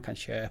skäl. Man kan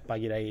köpa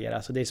grejer.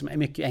 Alltså det är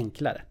mycket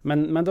enklare.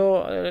 Men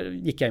då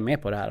gick jag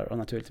med på det här då,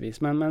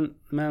 naturligtvis.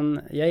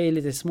 Men jag är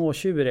lite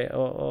småtjurig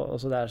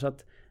och sådär. Så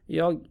att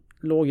jag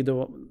låg ju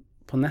då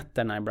på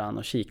nätterna ibland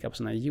och kika på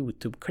såna här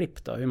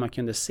YouTube-klipp då, hur man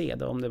kunde se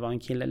då om det var en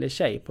kille eller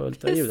tjej på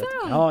ultraljudet.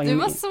 Ja, du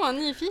var så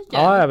nyfiken.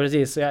 Ja,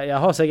 precis. Jag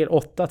har säkert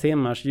 8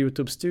 timmars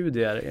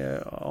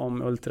YouTube-studier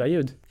om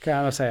ultraljud, kan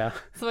jag väl säga.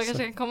 Så man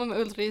kanske kan komma med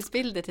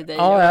ultraljudsbilder till dig?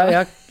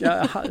 Ja,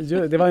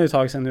 det var ju ett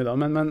tag sedan nu då,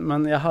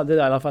 men jag hade i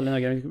alla fall en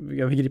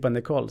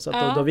övergripande koll. Så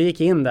att då vi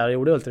gick in där och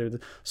gjorde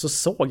ultraljud så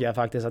såg jag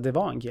faktiskt att det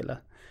var en kille.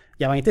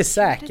 Jag var inte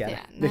säker.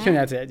 Det kunde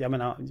jag inte. Jag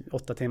menar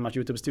 8 timmars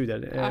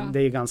YouTube-studier. Det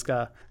är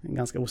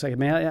ganska osäkert.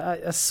 Men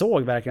jag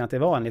såg verkligen att det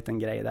var en liten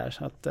grej där.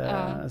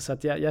 Så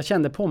att jag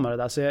kände på mig det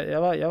där. Så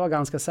jag var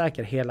ganska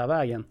säker hela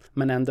vägen.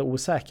 Men ändå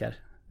osäker.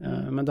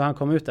 Men då han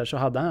kom ut där så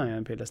hade han ju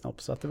en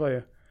pillesnopp. Så att det var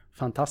ju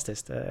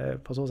fantastiskt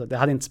på så sätt. Det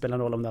hade inte spelat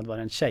någon roll om det hade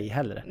varit en tjej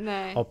heller.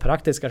 Nej. Av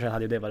praktiska skäl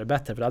hade det varit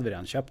bättre, för då hade vi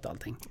redan köpt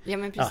allting. Ja,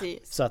 men precis.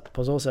 Ja, så att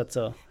på så sätt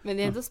så... Men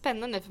det är ändå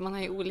spännande, för man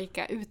har ju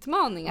olika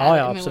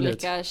utmaningar med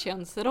olika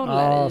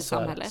könsroller i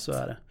samhället. Så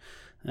är det.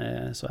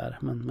 Så är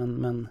det.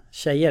 Men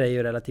tjejer är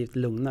ju relativt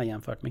lugna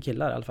jämfört med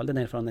killar i alla fall. Den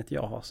erfarenhet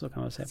jag har, så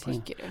kan man säga.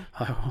 Tycker du?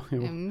 Ja,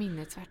 jo.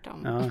 Minnet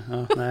tvärtom.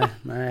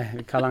 Nej,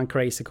 vi kallar han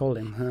Crazy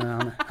Colin.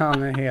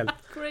 Han är helt...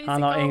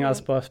 han har inga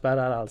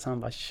spärrar alls, han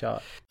bara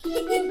kör.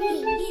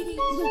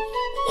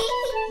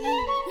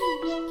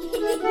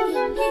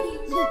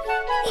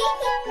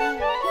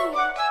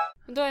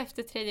 Då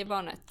efter 3:e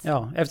barnet?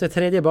 Ja, efter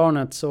 3:e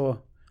barnet så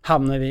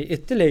hamnar vi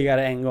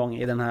ytterligare en gång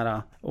i den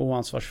här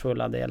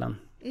oansvarsfulla delen.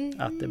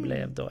 Att det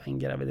blev då en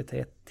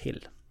graviditet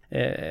till.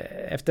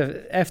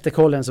 Efter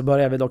kollen så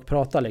började vi dock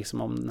prata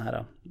liksom om den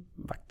här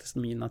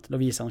vaktestomin. Att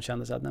Lovisa, hon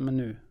kände sig att nej, men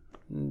nu,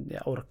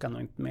 jag orkar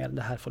nog inte mer.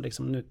 Det här får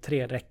liksom, nu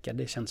 3 räcker,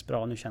 det känns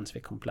bra, nu känns vi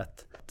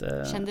komplett.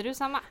 Kände du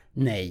samma?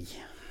 Nej,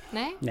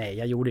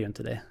 jag gjorde ju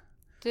inte det.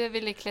 Du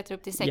ville klättra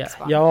upp till 6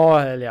 barn?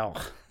 Ja.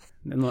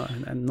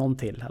 Någon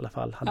till i alla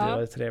fall hade det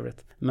varit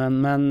trevligt.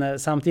 Men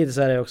samtidigt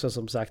så är det också,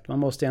 som sagt, man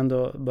måste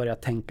ändå börja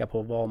tänka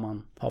på vad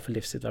man har för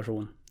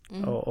livssituation.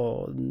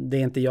 Och det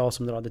är inte jag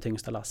som drar det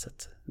tyngsta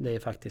lasset. Det är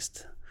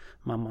faktiskt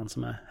mamman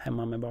som är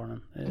hemma med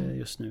barnen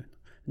just nu.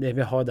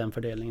 Vi har den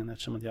fördelningen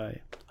eftersom att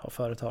jag har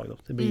företag då.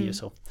 Det blir ju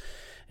så.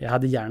 Jag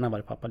hade gärna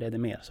varit pappaledig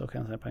mer, så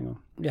kan jag säga på en gång.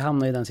 Vi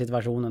hamnade i den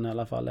situationen i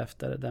alla fall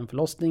efter den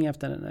förlossning,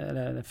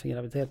 efter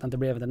graviditeten. Det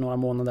blev det några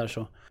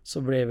månader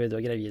så blev vi då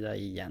gravida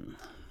igen.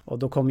 Och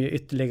då kom ju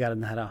ytterligare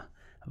den här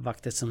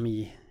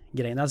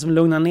vaktestomi-grejen. Alltså som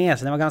lugnade ner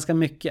sig. Det var ganska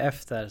mycket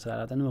efter så här,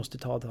 att nu måste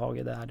ta tag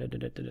i det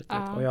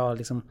här. Och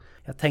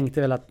jag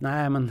tänkte väl att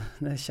nej, men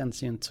det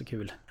känns ju inte så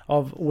kul.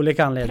 Av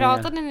olika anledningar.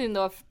 Pratade ni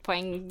då på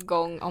en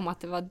gång om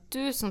att det var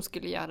du som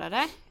skulle göra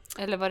det?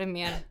 Eller var det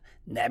mer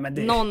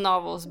någon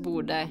av oss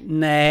borde?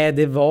 Nej,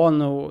 det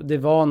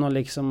var nog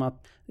liksom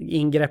att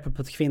ingreppet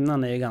på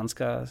kvinnan är ju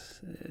ganska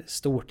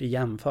stort i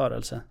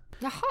jämförelse.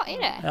 Jaha, är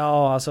det?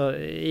 Ja, alltså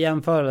i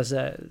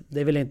jämförelse, det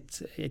är väl inte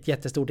ett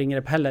jättestort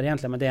ingrepp heller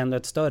egentligen, men det är ändå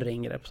ett större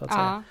ingrepp så att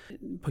säga.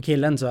 På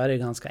killen så är det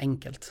ganska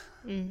enkelt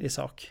i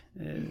sak.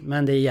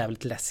 Men det är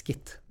jävligt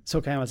läskigt.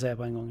 Så kan jag väl säga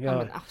på en gång. Ja,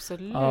 men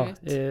absolut.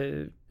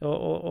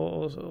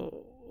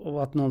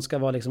 Och att någon ska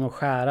vara liksom och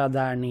skära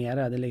där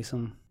nere, det är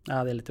liksom...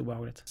 Ja, det är lite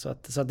obehagligt. Så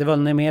att det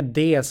var mer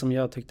det som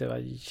jag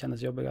tyckte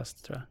kändes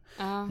jobbigast, tror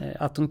jag.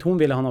 Att hon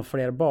ville ha några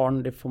fler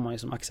barn, det får man ju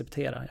som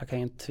acceptera. Jag kan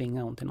ju inte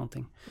tvinga hon till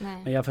någonting.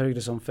 Nej. Men jag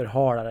försökte som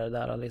förhala det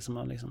där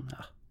liksom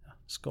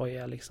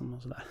skoja liksom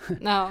och sådär.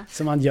 No.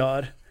 Som man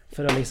gör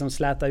för att liksom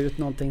släta ut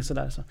någonting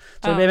sådär. Så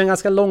det blev en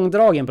ganska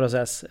långdragen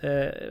process.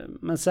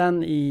 Men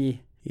sen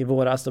i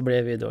våras då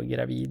blev vi då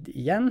gravid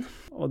igen.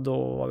 Och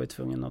då var vi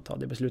tvungna att ta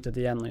det beslutet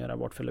igen och göra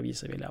bort, för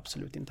Lovisa ville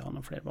absolut inte ha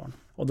några fler barn.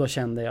 Och då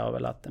kände jag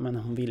väl att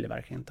hon ville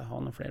verkligen inte ha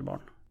några fler barn.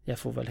 Jag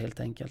får väl helt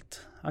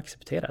enkelt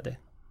acceptera det.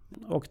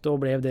 Och då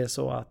blev det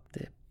så att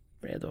det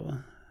blev då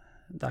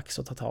dags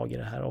att ta tag i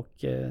det här.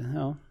 Och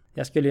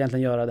jag skulle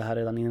egentligen göra det här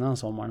redan innan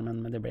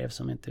sommaren, men det blev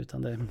som inte,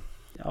 utan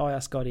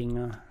jag ska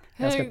ringa.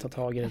 Jag ska ta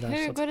tag i det där.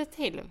 Hur går det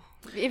till?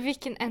 I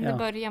vilken ände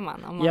börjar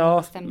man om man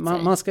har bestämt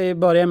sig? Man ska ju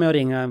börja med att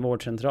ringa en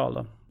vårdcentral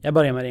då. Jag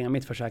börjar med att ringa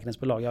mitt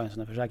försäkringsbolag. Jag har en sån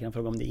här försäkring,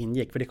 fråga om det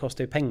ingick. För det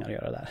kostar ju pengar att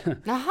göra det där.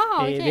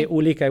 Jaha, okej. Det är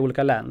olika i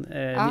olika län.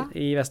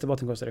 I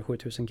Västerbotten kostar det 7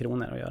 000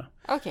 kronor att göra.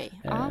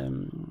 Okej.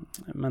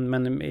 Men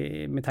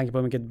med tanke på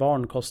hur mycket ett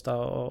barn kostar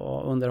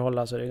och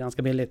underhålla, så är det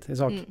ganska billigt i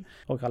sak.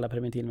 Och alla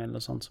preventivmedel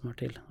och sånt som hör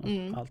till.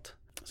 Och allt.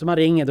 Så man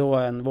ringer då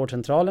en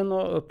vårdcentralen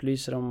och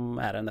upplyser om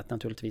ärendet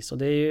naturligtvis. Och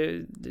det är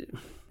ju...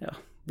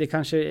 Det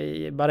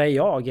kanske bara är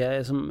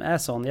jag som är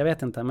sån, jag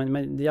vet inte.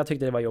 Men jag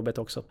tyckte det var jobbigt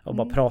också. Att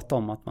bara prata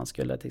om att man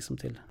skulle liksom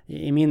till...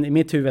 I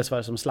mitt huvud så var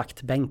det som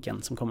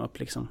slaktbänken som kom upp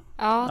liksom.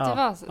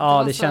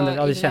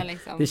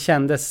 Det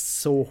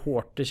kändes så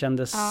hårt. Det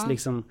kändes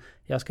liksom...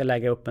 Jag ska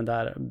lägga upp en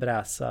där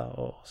bräsa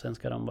och sen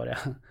ska de börja...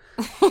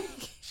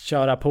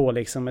 köra på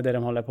liksom med det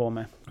de håller på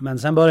med. Men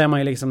sen börjar man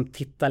ju liksom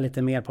titta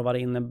lite mer på vad det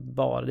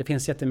innebar. Det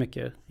finns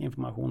jättemycket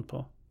information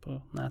på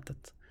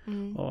nätet.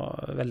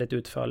 Och väldigt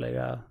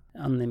utförliga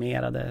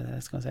animerade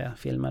ska man säga,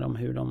 filmer om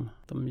hur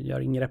de gör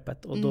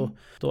ingreppet. Och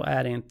då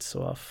är det inte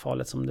så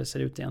farligt som det ser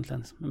ut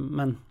egentligen.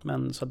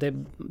 Men så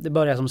det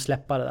börjar som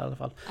släppa det där, i alla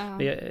fall.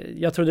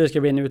 Jag trodde det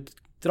skulle bli en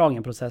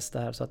utdragen process det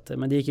här. Så att,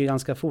 men det gick ju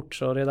ganska fort.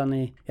 Så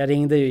jag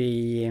ringde ju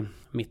i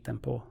mitten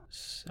på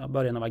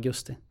början av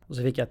augusti. Och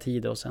så fick jag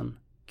tid och sen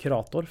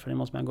kurator, för det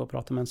måste man gå och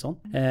prata med en sån.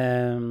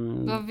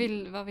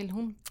 Vad vill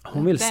hon?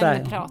 Hon vill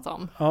prata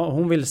om? Ja,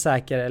 hon vill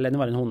säkra, eller nu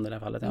var det en hon i det här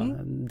fallet. Ja,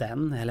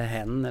 den eller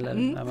hen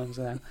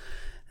eller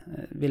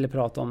ville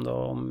prata om då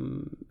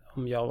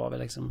om jag var väl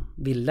liksom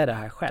ville det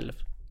här själv.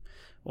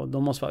 Och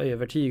de måste vara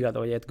övertygade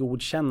och ge ett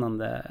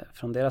godkännande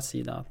från deras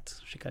sida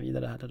att skicka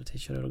vidare det här till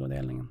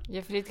kirurgavdelningen.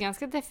 Ja, för det är ett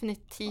ganska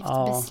definitivt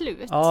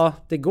beslut. Ja,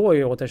 det går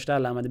ju att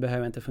återställa, men det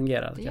behöver inte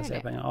fungera. Det gör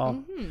det. Ja,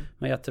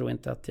 men jag tror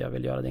inte att jag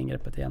vill göra det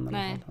ingreppet igen.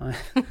 Nej.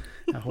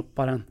 Jag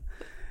hoppar den.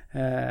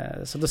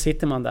 Så då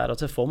sitter man där och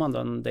så får man då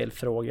en del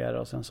frågor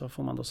och sen så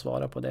får man då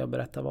svara på det och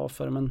berätta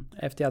varför. Men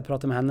efter jag hade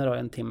pratat med henne då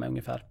en timme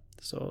ungefär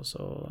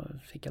så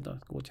fick jag då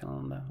ett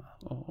godkännande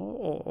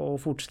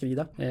och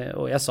fortskrida.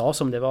 Och jag sa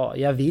som det var,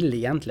 jag vill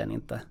egentligen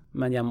inte,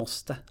 men jag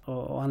måste.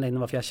 Och anledningen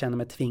varför jag känner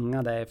mig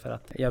tvingad är för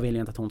att jag vill ju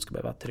inte att hon ska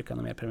behöva trycka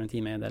något mer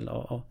preventivmedel.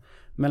 Och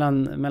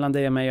mellan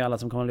det och mig och alla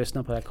som kommer att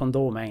lyssna på det här,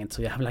 kondom är inte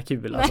så jävla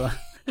kul alltså.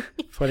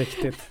 På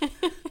riktigt.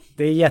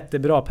 Det är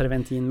jättebra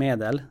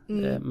preventivmedel,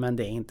 men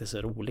det är inte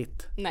så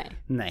roligt.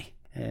 Nej.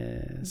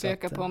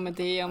 Böka på med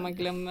det om man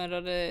glömmer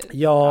och det...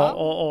 Ja.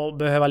 Och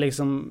behöva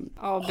liksom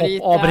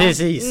avbryta.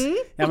 Precis.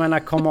 Jag menar,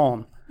 come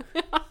on.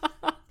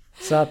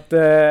 Så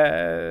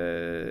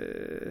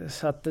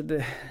att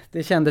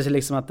det kändes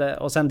liksom att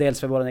och sen dels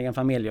för vår egen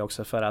familj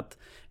också, för att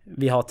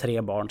vi har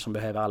 3 barn som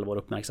behöver all vår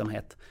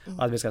uppmärksamhet.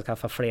 Och att vi ska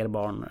skaffa fler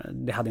barn,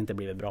 det hade inte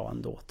blivit bra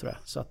ändå, tror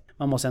jag. Så att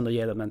man måste ändå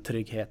ge dem den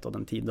trygghet och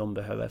den tid de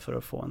behöver för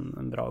att få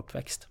en bra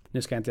uppväxt.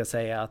 Nu ska jag inte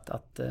säga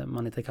att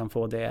man inte kan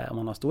få det om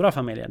man har stora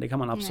familjer. Det kan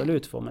man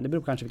absolut få, men det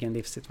beror kanske vilken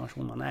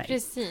livssituation man är i.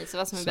 Precis,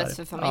 vad som är bäst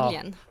för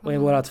familjen. Ja. Och i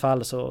vårat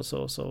fall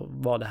så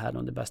var det här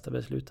nog det bästa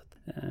beslutet.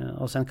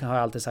 Och sen har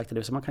jag alltid sagt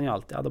det, så man kan ju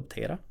alltid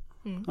adoptera.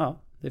 Ja,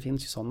 det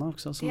finns ju sådana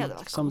också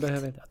som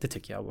behöver. Det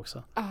tycker jag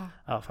också.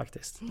 Ja,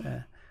 faktiskt.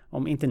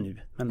 Om inte nu,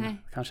 men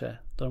kanske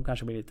då de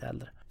kanske blir lite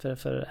äldre.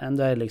 För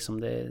ändå är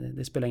liksom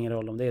det spelar ingen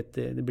roll om det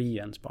blir ju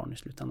ens barn i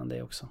slutändan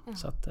det också.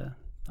 Så att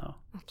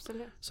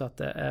absolut. Så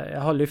att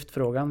jag har lyft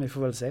frågan, vi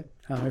får väl se.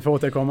 Ja, vi får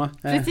återkomma.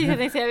 Precis, jag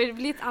tänkte säga, det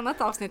blir ett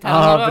annat avsnitt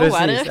här några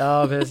år.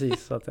 Ja,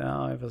 precis. Så att,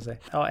 vi får se.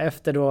 Ja,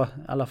 efter då i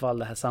alla fall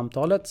det här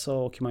samtalet så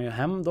åker man ju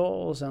hem då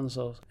och sen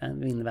så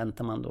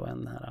inväntar man då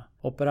den här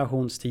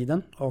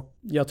operationstiden. Och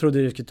jag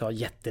trodde det skulle ta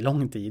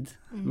jättelång tid,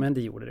 men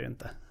det gjorde det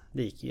inte.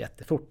 Det gick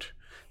jättefort.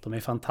 De är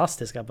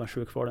fantastiska på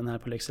sjukvården här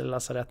på Lycksele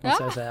lasarett,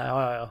 måste jag säga.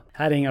 Ja.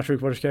 Här är inga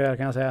sjukvårdsköer,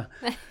 kan jag säga.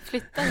 Nej,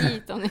 flytta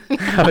hit om ni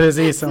ja,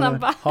 precis.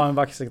 Ha en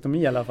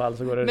vaxektomi i alla fall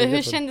så går det. Men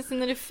hur kändes det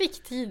när du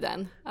fick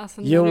tiden?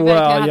 Alltså när du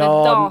verkligen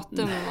hade ett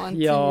datum och en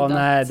tid? Ja,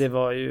 nej, det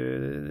var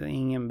ju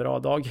ingen bra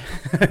dag.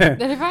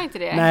 Det var inte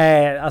det?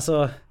 Nej,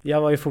 alltså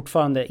jag var ju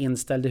fortfarande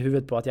inställd i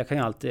huvudet på att jag kan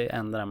ju alltid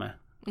ändra mig.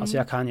 Alltså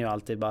jag kan ju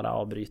alltid bara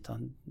avbryta.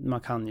 Man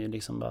kan ju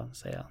liksom bara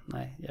säga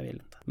nej, jag vill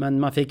inte. Men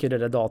man fick ju det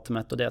där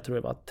datumet och det jag tror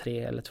det var 3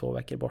 eller 2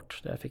 veckor bort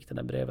där jag fick det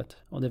där brevet.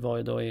 Och det var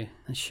ju då i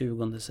den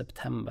 20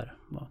 september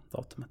var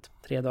datumet.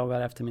 3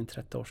 dagar efter min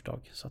 30-årsdag.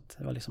 Så att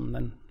det var liksom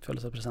den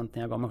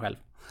födelsedagspresenten jag gav mig själv.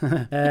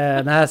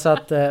 Nej, så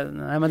att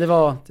nej, men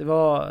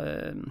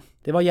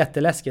det var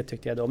jätteläskigt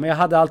tyckte jag då. Men jag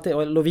hade alltid,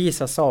 och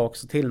Lovisa sa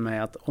också till mig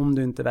att om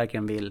du inte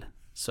verkligen vill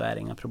så är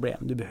det inga problem.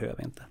 Du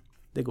behöver inte.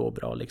 Det går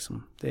bra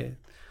liksom.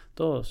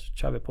 Då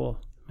kör vi på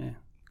med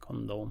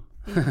kondom.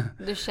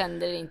 Du kände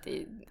dig inte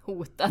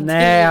hotad?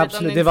 Nej,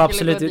 absolut.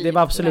 Det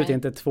var absolut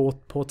inte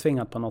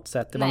påtvingat på något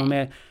sätt. Det var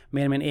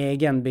mer min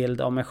egen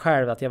bild av mig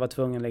själv, att jag var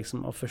tvungen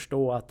liksom att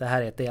förstå att det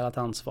här är ett delat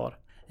ansvar.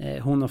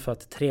 Hon har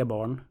fött 3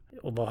 barn.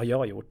 Och vad har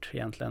jag gjort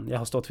egentligen? Jag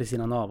har stått vid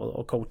sidan av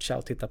och coachat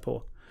och tittat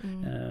på.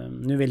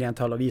 Nu vill jag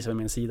inte hålla visa vid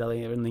min sida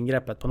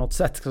ingreppet på något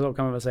sätt, så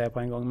kan man väl säga på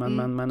en gång.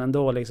 Men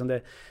ändå liksom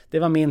det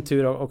var min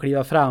tur att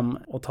kliva fram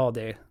och ta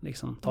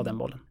den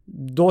bollen.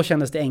 Då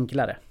kändes det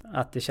enklare.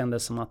 Att det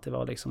kändes som att det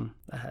var liksom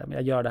det här,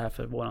 jag gör det här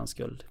för våran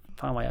skull.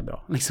 Fan vad jag är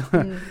bra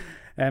liksom.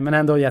 Men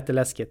ändå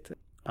jätteläskigt.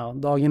 Ja,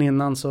 dagen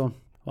innan så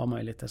var man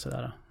ju lite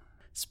sådär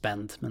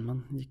spänd, men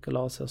man gick och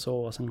la sig och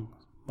sov och sen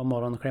var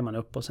morgonen klev man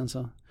upp och sen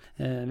så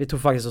vi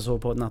tog faktiskt och sov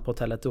på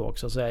natthotellet då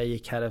också, så jag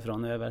gick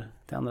härifrån över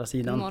till andra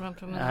sidan.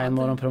 En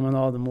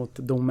morgonpromenad mot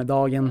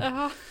domedagen.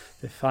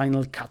 The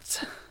final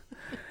cut.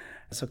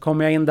 Så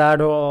kom jag in där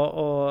då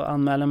och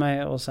anmälde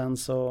mig och sen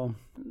så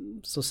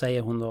så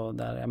säger hon då,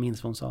 där jag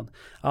minns vad hon sa.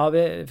 Ja,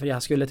 för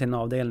jag skulle till en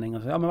avdelning.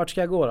 Och så, ja, men vart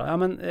ska jag gå då? Ja,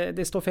 men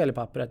det står fel i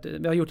pappret.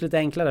 Vi har gjort det lite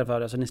enklare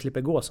för er så ni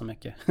slipper gå så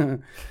mycket.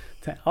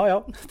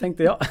 Ja,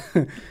 tänkte jag.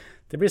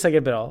 Det blir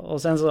säkert bra.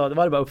 Och sen så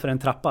var det bara upp för en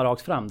trappa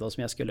rakt fram då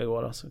som jag skulle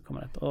gå då. Så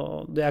kommer det.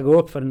 Och då jag går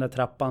upp för den där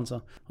trappan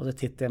och så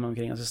tittar jag mig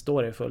omkring och så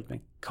står det fullt med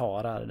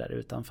karar där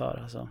utanför.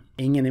 Alltså,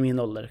 ingen i min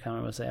ålder kan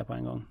man väl säga på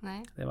en gång.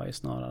 Nej. Det var ju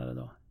snarare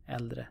då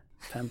äldre.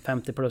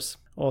 50 plus.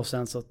 Och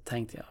sen så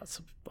tänkte jag,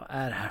 alltså, vad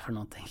är det här för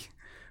någonting?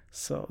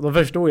 Så då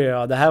förstod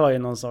jag, det här var ju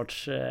någon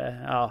sorts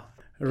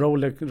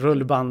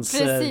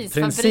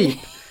rullbandsprincip.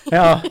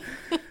 Ja,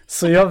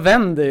 så jag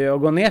vänder ju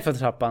och går ner för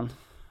trappan.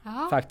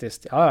 Aha.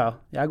 Faktiskt. Ja,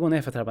 jag går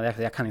ner för trappan.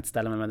 Jag kan inte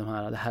ställa mig med de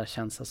här. Det här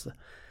känns alltså.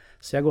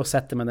 Så jag går och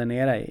sätter mig där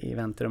nere i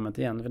väntrummet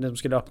igen. För de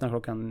skulle öppna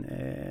klockan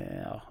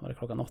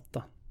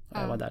 8.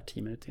 Jag var där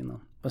 10 minuter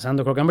innan. Och sen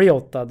då klockan blir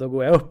 8, då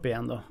går jag upp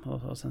igen då.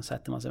 Och sen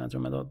sätter man sig i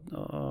väntrummet. Och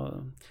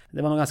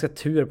det var nog ganska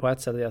tur på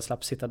ett sätt att jag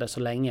slapp sitta där så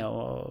länge.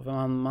 Och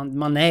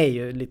man är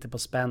ju lite på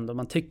spänd och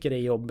man tycker det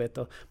är jobbigt.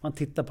 Och man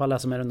tittar på alla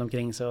som är runt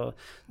omkring. Så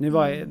nu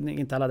var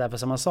inte alla där för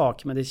samma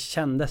sak, men det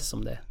kändes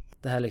som det.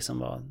 Det här liksom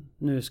var,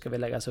 nu ska vi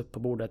läggas upp på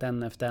bordet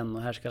en efter en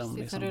och här ska de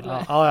liksom,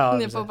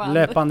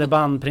 löpande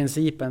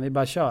bandprincipen, vi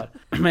bara kör.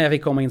 Men jag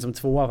fick komma in som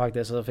 2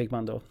 faktiskt, så då fick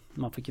man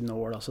fick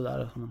nål och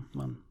sådär.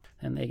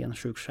 En egen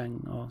sjuksäng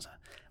och så här.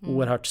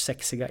 Oerhört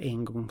sexiga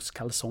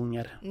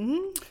engångskalsonger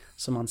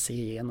som man ser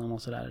igenom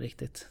och sådär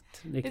riktigt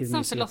lite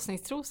som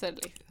förlossningstrosor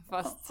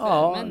fast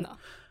män då.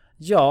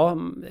 Ja,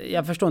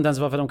 jag förstår inte ens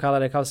varför de kallar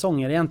det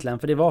kalsonger egentligen.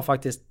 För det var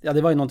faktiskt,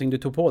 det var ju någonting du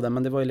tog på den.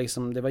 Men det var ju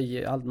liksom,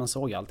 allt, man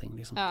såg allting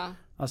liksom. Ja.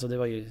 Alltså det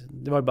var ju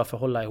bara för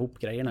att hålla ihop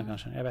grejerna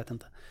kanske, jag vet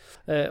inte.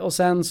 Och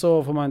sen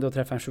så får man då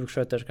träffa en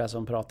sjuksköterska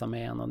som pratar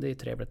med en och det är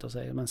trevligt att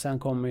säga. Men sen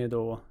kommer ju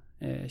då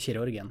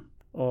kirurgen.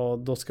 Och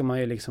då ska man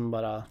ju liksom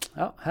bara,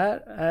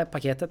 här är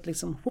paketet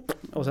liksom.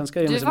 Och sen ska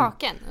du är liksom,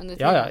 vaken under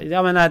tiden?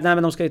 Ja,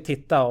 men de ska ju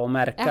titta och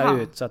märka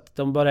ut. Så att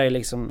de börjar ju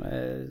liksom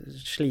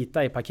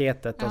slita i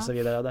paketet och så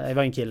vidare. Det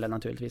var en kille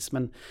naturligtvis.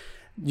 Men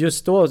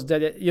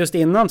just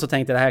innan så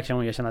tänkte jag det här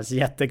kan ju kännas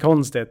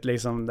jättekonstigt.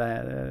 Liksom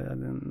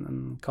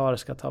en karl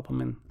ska ta på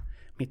min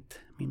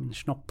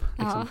snopp.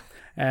 Liksom.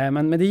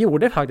 Men det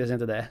gjorde faktiskt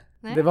inte det.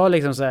 Nej. Det var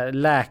liksom så här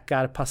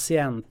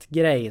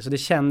läkar-patient-grej. Så det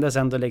kändes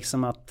ändå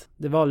liksom att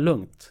det var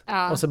lugnt.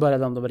 Ja. Och så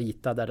började de då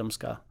rita där de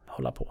ska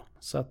hålla på.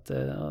 Så att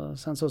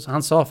sen så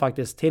han sa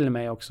faktiskt till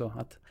mig också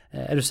att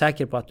är du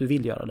säker på att du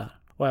vill göra det här?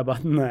 Och jag bara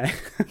nej.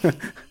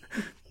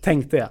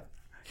 Tänkte jag.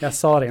 Jag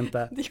sa det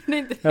inte.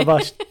 Jag bara,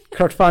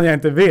 klart fan jag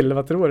inte vill.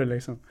 Vad tror du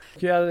liksom?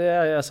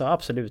 Jag sa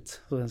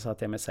absolut. Och sen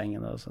satt jag med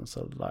sängen och sen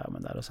så la jag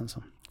mig där. Och sen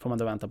så får man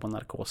då vänta på en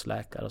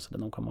narkosläkare och så där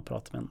de kommer och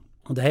pratar med en.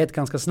 Och det här är ett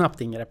ganska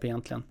snabbt ingrepp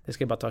egentligen. Det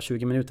ska bara ta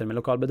 20 minuter med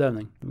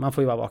lokalbedövning. Man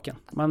får ju vara vaken.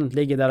 Man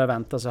ligger där och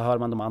väntar så hör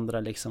man de andra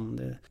liksom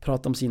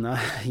prata om sina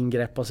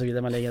ingrepp och så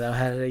vidare. Man ligger där och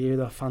herregud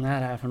vad fan är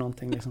det här för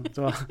någonting liksom.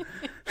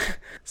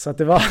 Så att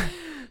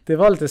det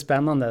var lite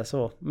spännande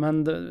så.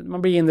 Men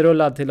man blir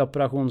inrullad till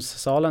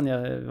operationssalen.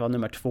 Jag var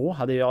nummer 2,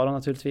 hade jag då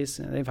naturligtvis.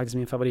 Det är faktiskt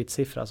min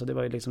favoritsiffra. Så det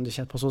var ju liksom,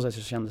 på så sätt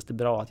så kändes det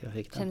bra att jag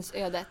fick den. Kändes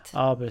ödet.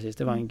 Ja, precis.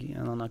 Det var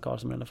en annan karl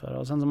som rullade för.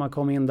 Och sen när man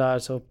kom in där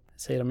så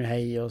säger de ju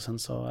hej och sen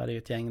så är det ju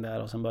ett gäng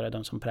där och sen börjar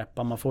de som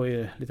preppar. Man får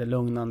ju lite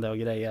lugnande och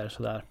grejer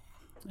sådär.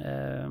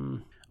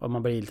 Och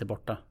man blir lite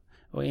borta.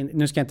 Och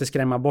nu ska jag inte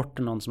skrämma bort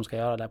någon som ska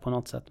göra det på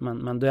något sätt.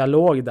 Men då jag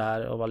låg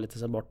där och var lite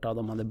så borta och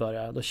de hade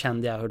börjat, då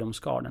kände jag hur de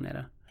skar där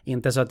nere.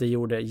 Inte så att det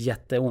gjorde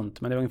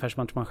jätteont, men det var ungefär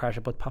som att man skär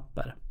sig på ett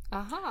papper.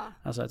 Aha.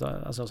 Alltså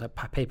så här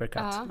paper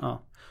cut.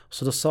 Ja.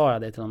 Så då sa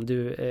jag det till dem,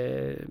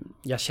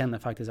 jag känner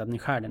faktiskt att ni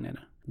skär där nere.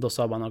 Då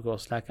sa bara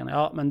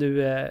narkosläkaren, men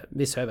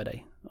vi söver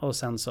dig. Och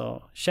sen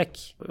så,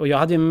 check. Och jag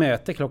hade ju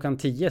möte klockan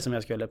 10 som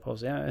jag skulle på.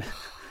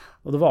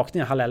 Och då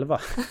vaknade jag 10:30.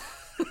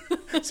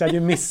 Så jag hade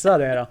ju missat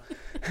det då.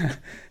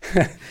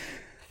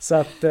 Så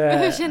att,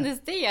 hur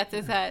kändes det att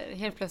du så här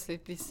helt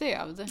plötsligt blir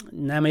sövd?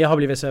 Nej, men jag har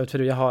blivit sövd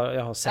förut. Jag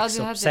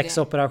har 6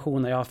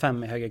 operationer. Jag har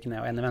 5 i höger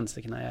knä och 1 i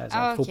vänster knä.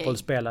 Jag är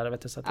fotbollsspelare,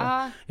 vet du, så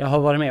att jag har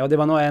varit med. Och det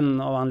var nog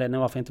en av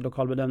anledningarna varför inte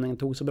lokalbedömningen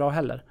tog så bra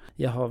heller.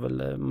 Jag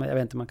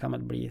vet inte, man kan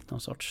väl bli någon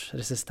sorts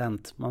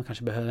resistent. Man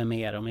kanske behöver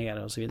mer och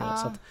mer och så vidare.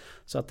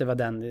 Så att det var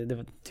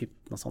typ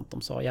något sånt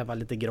de sa. Jag var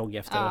lite grogg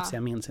efteråt så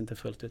jag minns inte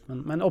fullt ut.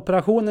 Men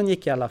operationen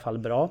gick i alla fall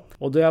bra.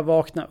 Och då jag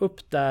vaknade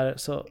upp där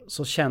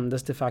så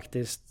kändes det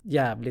faktiskt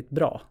jävligt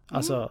bra.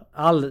 Alltså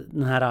all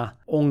den här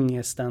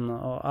ångesten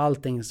och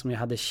allting som jag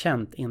hade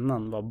känt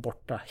innan var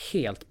borta,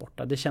 helt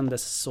borta. Det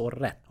kändes så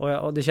rätt.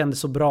 Och det kändes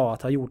så bra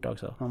att ha gjort det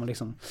också. Man var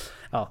liksom,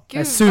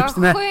 Gud,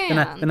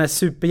 den här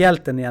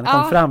superhjälten igen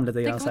kom fram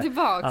lite grann. Det kom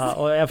tillbaks.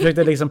 Och jag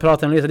försökte liksom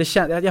prata med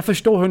Lisa. Jag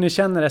förstår hur ni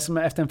känner det som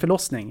efter en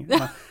förlossning.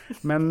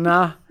 Men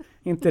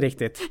inte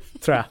riktigt,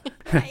 tror jag.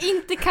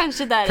 Inte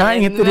kanske där.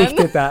 Inte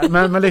riktigt där.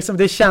 Men liksom,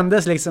 det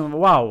kändes liksom,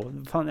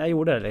 wow, fan, jag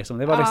gjorde det liksom.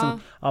 Det var liksom,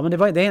 men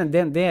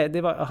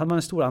det var hade man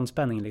en stor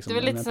anspänning liksom. Det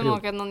var lite som att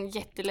åka någon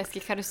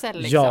jätteläskig karusell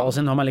liksom. Ja, och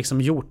sen har man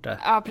liksom gjort det.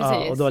 Ja,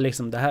 precis. Och då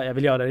liksom, det här, jag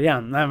vill göra det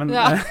igen. Nej, men,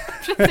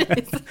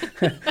 precis.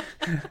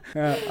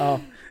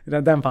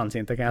 Den fanns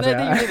inte, kan jag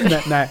säga.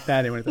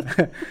 Nej, det var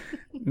inte.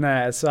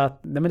 Nej, så att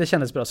men det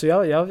kändes bra. Så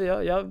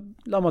jag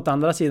la mot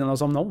andra sidan och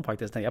som någon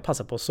faktiskt tänkte jag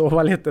passar på att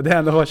sova lite. Det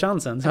ändå var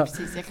chansen. Så. Ja,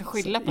 precis, jag kan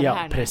skylla på det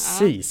här nu.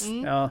 Precis.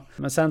 Ja.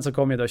 Men sen så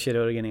kom ju då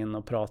kirurgen in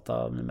och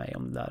pratade med mig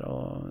om det där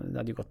och det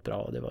hade ju gått bra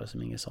och det var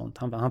som inget sånt.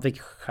 Han fick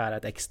skära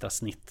ett extra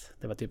snitt.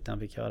 Det var typ det han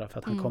fick göra för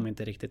att han kom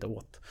inte riktigt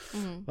åt.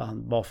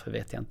 Varför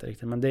vet jag inte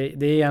riktigt. Men det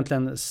är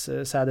egentligen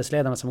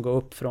sädesledarna som går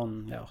upp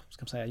från,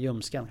 ska man säga,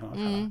 ljumskan kan man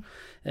kalla.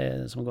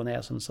 Som går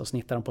ner så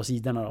snittar de på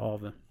sidorna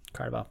av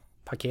själva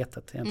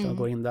paketet egentligen och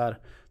går in där,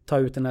 tar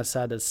ut den här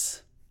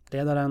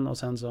sädesledaren och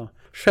sen så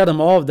skär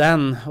de av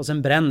den och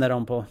sen bränner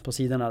de på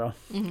sidorna då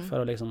för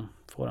att liksom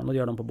få den, och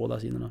gör de på båda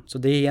sidorna. Så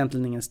det är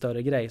egentligen ingen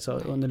större grej. Så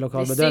under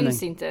lokal bedövning. Det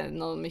syns inte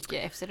något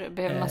mycket efter,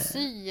 behöver man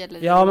sy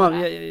eller? Ja,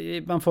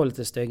 man får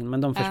lite stygn,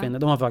 men de försvinner.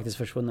 De har faktiskt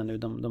försvunnit nu,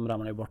 de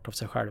ramlar ju bort av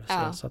sig själv.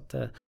 Så att,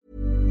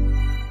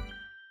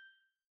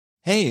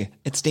 Hey,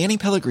 it's Danny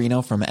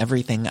Pellegrino from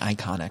Everything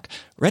Iconic.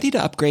 Ready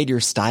to upgrade your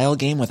style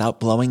game without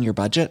blowing your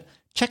budget?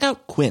 Check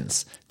out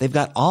Quince. They've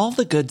got all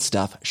the good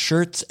stuff,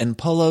 shirts and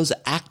polos,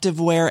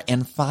 activewear,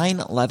 and fine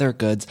leather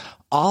goods,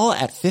 all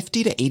at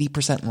 50 to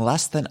 80%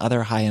 less than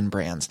other high-end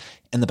brands.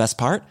 And the best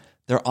part?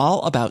 They're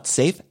all about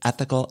safe,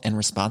 ethical, and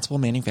responsible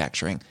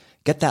manufacturing.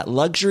 Get that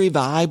luxury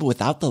vibe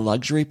without the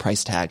luxury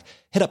price tag.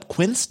 Hit up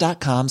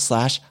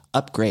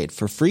quince.com/upgrade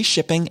for free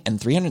shipping and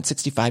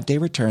 365-day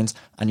returns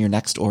on your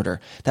next order.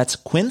 That's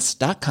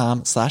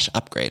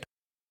quince.com/upgrade.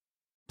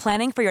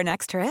 Planning for your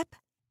next trip?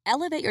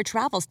 Elevate your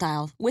travel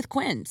style with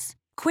Quince.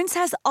 Quince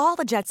has all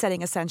the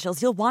jet-setting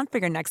essentials you'll want for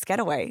your next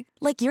getaway,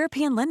 like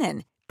European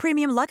linen,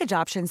 premium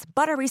luggage options,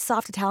 buttery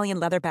soft Italian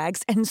leather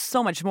bags, and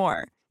so much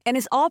more. And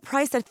is all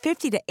priced at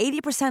 50 to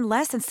 80%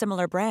 less than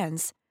similar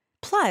brands.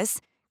 Plus,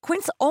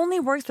 Quince only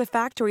works with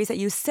factories that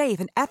use safe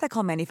and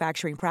ethical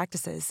manufacturing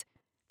practices.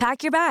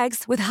 Pack your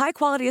bags with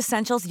high-quality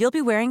essentials you'll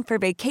be wearing for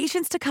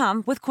vacations to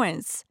come with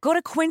Quince. Go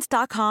to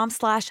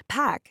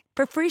quince.com/pack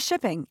for free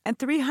shipping and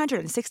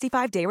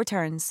 365-day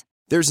returns.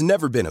 There's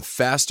never been a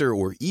faster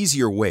or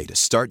easier way to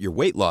start your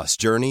weight loss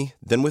journey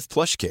than with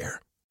PlushCare.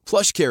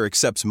 PlushCare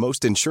accepts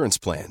most insurance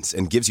plans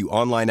and gives you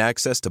online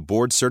access to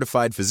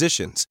board-certified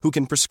physicians who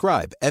can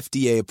prescribe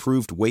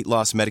FDA-approved weight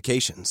loss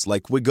medications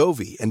like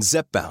Wegovy and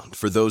Zepbound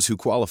for those who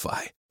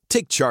qualify.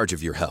 Take charge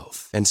of your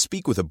health and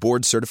speak with a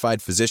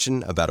board-certified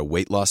physician about a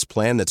weight loss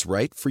plan that's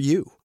right for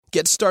you.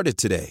 Get started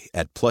today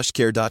at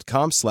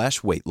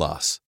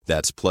plushcare.com/weightloss.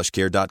 That's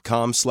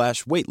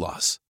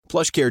plushcare.com/weightloss.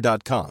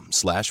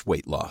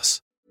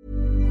 plushcare.com/weightloss.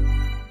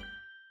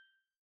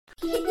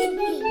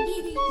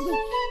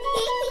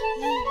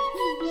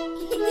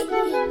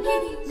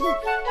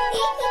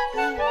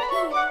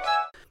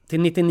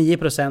 Till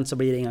 99% så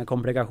blir det inga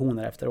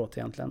komplikationer efteråt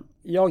egentligen.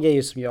 Jag är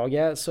ju som jag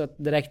är, så att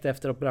direkt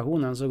efter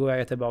operationen så går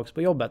jag tillbaka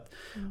på jobbet.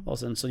 Och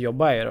sen så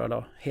jobbar jag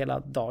då hela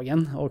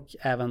dagen och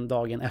även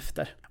dagen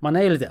efter. Man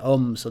är ju lite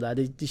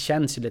sådär, det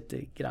känns ju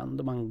lite grann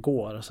då man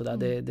går och sådär.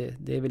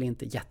 Det är väl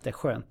inte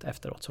jätteskönt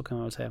efteråt, så kan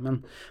man väl säga.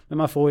 Men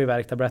man får ju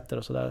värktabletter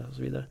och sådär och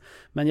så vidare.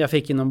 Men jag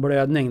fick ju någon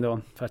blödning då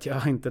för att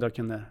jag inte då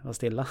kunde vara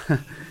stilla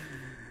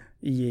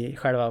i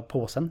själva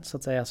påsen så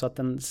att säga. Så att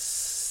den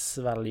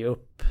svalde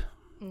upp.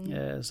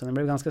 Så den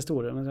blev ganska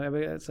stor.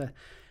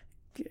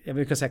 Jag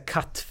brukar säga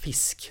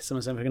kattfisk och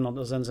sen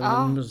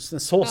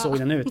så såg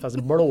den ut,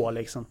 fast blå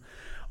liksom.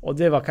 Och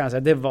det var, kan jag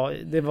säga,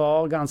 det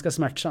var ganska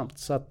smärtsamt.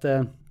 Så att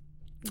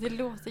det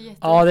låter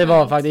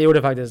jättebra. Ja, det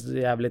gjorde faktiskt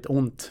jävligt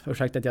ont.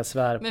 Ursäkta att jag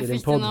svär på din podd. Men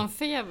fick du någon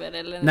feber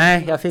eller?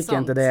 Nej, jag fick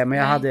inte det, men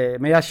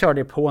jag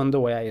körde på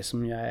ändå. Jag är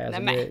som jag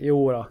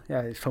är.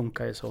 Jag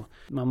funkar ju så.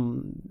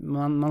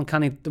 Man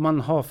kan inte, om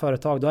man har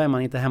företag, då är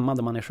man inte hemma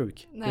då man är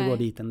sjuk. Nej. Det går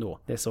dit ändå.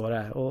 Det är så det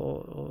är.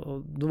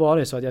 Och då var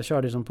det så att jag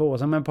körde som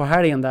på. Men på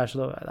helgen där så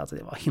då, alltså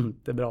det var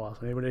inte bra.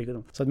 Alltså, det blev riktigt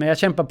ont. Så men jag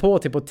kämpade på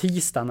till på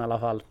tisdagen i alla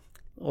fall.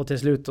 Och till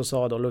slut då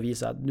sa då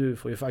Lovisa att du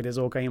får ju faktiskt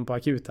åka in på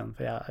akuten,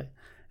 för jag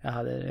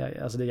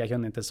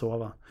kunde inte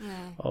sova.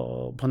 Nej.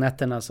 Och på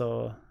nätterna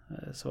så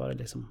var det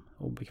liksom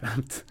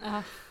obekvämt.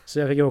 Aha. Så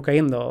jag fick åka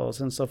in då, och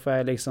sen så får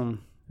jag liksom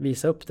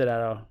visa upp det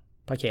där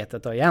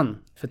paketet då igen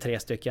för 3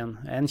 stycken.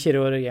 En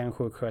kirurg, en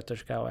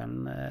sjuksköterska och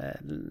en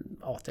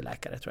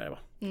AT-läkare tror jag det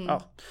var.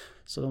 Ja.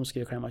 Så de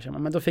skulle klämma.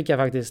 Men då fick jag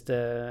faktiskt,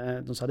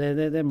 de sa det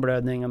är en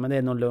blödning, men det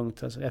är nog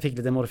lugnt. Alltså, jag fick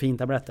lite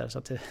morfintabletter, så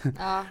att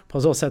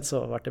på så sätt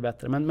så var det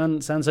bättre.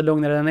 Men sen så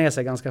lugnade det ner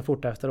sig ganska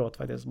fort efteråt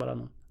faktiskt,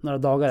 bara några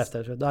dagar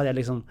efter. Så då hade jag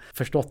liksom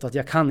förstått att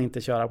jag kan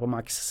inte köra på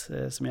max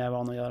som jag är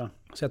van att göra.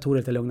 Så jag tog det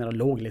lite lugnare och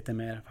låg lite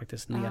mer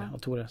faktiskt ner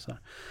och tog det så.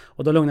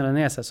 Och då lugnade det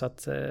ner sig, så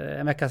att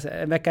en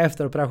vecka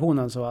efter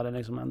operationen så hade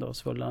liksom ändå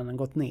svullan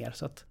gått ner,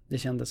 så att det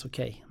kändes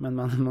okej. Men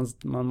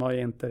man var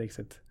ju inte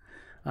riktigt.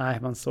 Nej,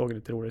 man såg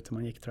lite roligt hur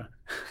man gick, tror jag.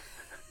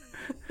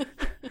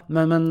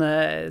 men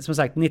som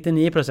sagt,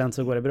 99%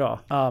 så går det bra.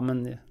 Ja,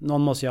 men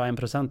någon måste ju ha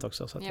 1%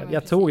 också. Så att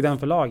jag tog den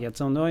för laget,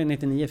 så nu har jag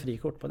 99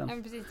 frikort på den. Ja,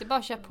 men precis, det är bara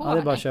att köra på. Ja, det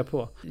är bara att köra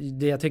på.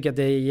 Jag tycker att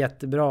det är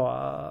jättebra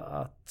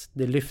att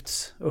det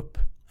lyfts upp.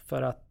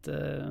 För att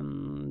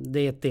det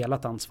är ett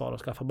delat ansvar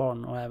att skaffa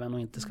barn och även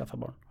att inte skaffa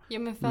barn. Ja,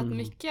 men för att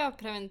mycket av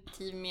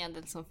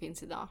preventivmedel som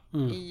finns idag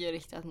är ju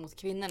riktat mot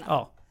kvinnorna.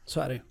 Ja, så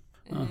är det ju.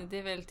 Det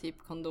är väl typ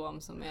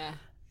kondom som är...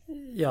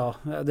 Ja,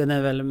 den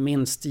är väl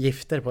minst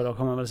gifter på då,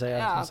 kan man väl säga.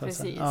 Ja, så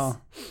precis. Ja.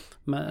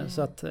 Men,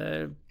 så att,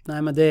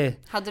 nej men det...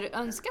 Hade du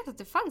önskat att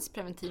det fanns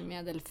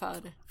preventivmedel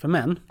för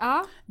män?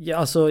 Ja. Ja,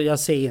 alltså jag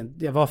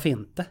ser varför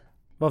inte?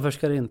 Varför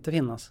ska det inte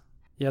finnas?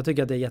 Jag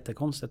tycker att det är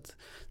jättekonstigt.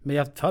 Men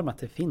jag för mig att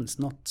det finns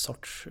något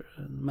sorts...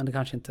 Men det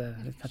kanske inte...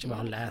 Det kanske bara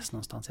har läst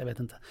någonstans. Jag vet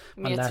inte.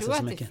 Men jag tror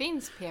att det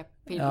finns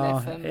p-piller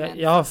för män.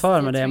 Jag har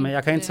för mig det, men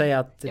jag kan inte säga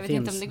att det finns.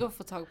 Jag vet inte om det går att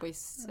få tag på i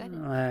Sverige.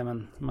 Nej,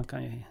 men man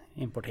kan ju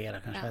importera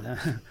kanske. Ja.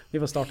 Vi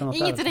får starta något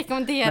inget där.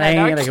 Rekommendera. Nej,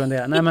 inget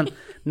rekommendera.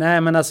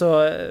 Nej, men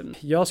alltså...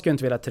 Jag skulle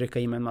inte vilja trycka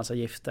i mig en massa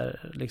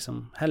gifter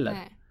liksom heller.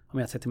 Nej. Om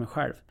jag ser till mig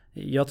själv.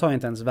 Jag tar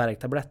inte ens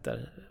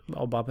värktabletter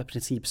av bara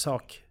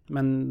principsak.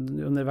 Men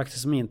under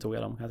vakcinemin tog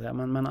jag dem, kan jag säga.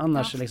 Men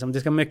annars, liksom, det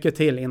ska mycket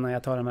till innan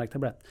jag tar en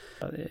värktablett.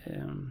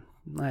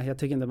 Nej, jag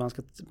tycker inte man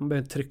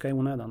behöver trycka i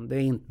onödan. Det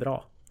är inte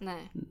bra.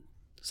 Nej.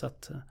 Så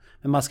att,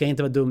 men man ska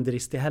inte vara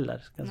dumdristig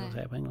heller, kan jag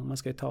säga på en gång. Man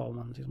ska ju ta om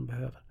man liksom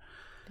behöver.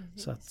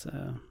 Precis.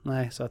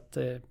 Så att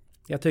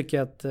jag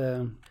tycker att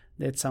det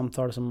är ett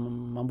samtal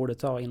som man borde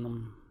ta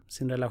inom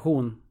sin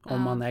relation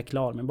om man är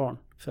klar med barn.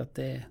 För att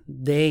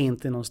det är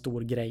inte någon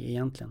stor grej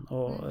egentligen.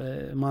 Och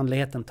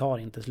manligheten tar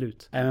inte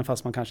slut. Även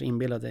fast man kanske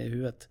inbillar det i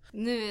huvudet.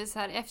 Nu så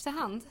här i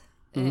efterhand.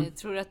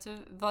 Tror du att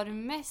var du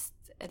mest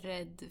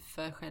rädd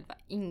för själva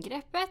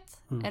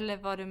ingreppet? Eller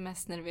var du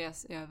mest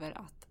nervös över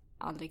att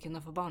aldrig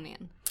kunna få barn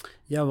igen?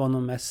 Jag var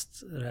nog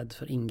mest rädd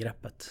för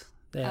ingreppet.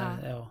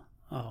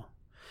 Ja.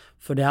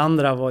 För det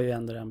andra var ju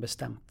ändå redan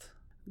bestämt.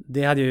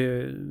 Det hade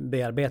ju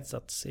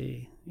bearbetats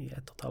i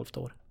 1,5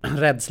 år.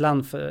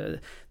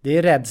 Det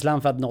är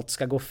rädslan för att något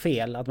ska gå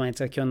fel. Att man inte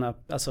ska kunna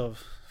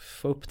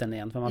få upp den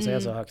igen. För man säger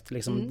så högt.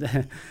 Liksom.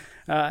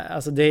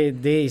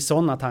 Det är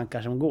sådana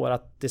tankar som går.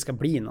 Att det ska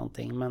bli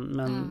någonting.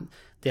 Men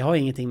det har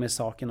ingenting med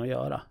saken att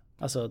göra.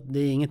 Alltså det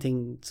är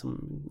ingenting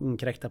som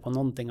inkräktar på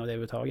någonting av det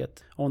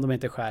överhuvudtaget. Om de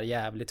inte skär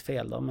jävligt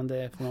fel då. Men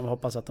det får man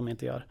hoppas att de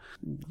inte gör.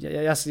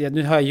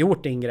 Nu har jag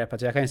gjort ingreppet.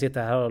 Så jag kan ju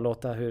sitta här och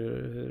låta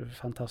hur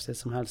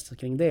fantastiskt som helst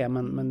kring det.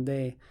 Men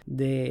det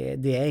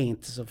är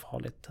inte så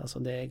farligt. Alltså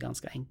det är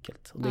ganska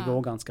enkelt. Och det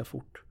går ganska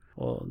fort.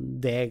 Och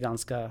det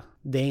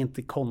är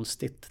inte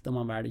konstigt när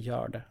man väl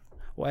gör det.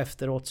 Och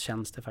efteråt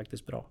känns det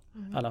faktiskt bra.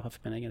 I alla fall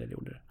för min egen del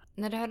gjorde det.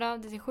 När du hörde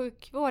av dig till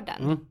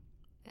sjukvården.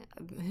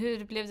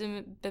 Hur blev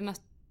du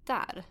bemött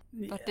där?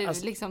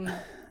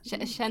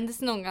 Kändes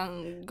det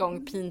någon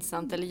gång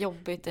pinsamt eller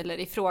jobbigt eller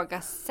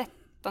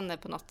ifrågasättande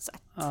på något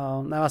sätt?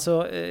 Ja,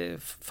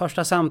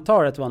 första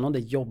samtalet var nog det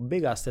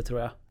jobbigaste tror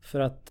jag. För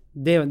att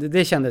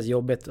det kändes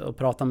jobbigt att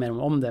prata med dem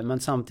om det. Men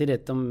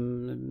samtidigt,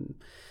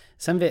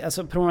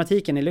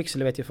 problematiken i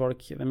Lycksele vet ju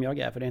folk vem jag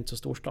är, för det är inte så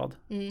stor stad.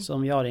 Så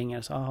om jag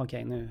ringer så,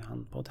 okej, nu är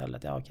han på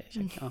hotellet. Ja, okej,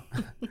 check. Ja.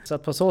 Så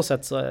att på så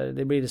sätt så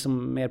det blir det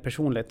som mer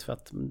personligt, för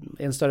att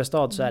i en större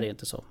stad så är det ju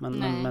inte så.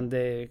 Men det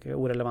är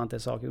orelevant i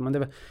sak.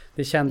 Men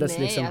det kändes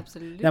liksom...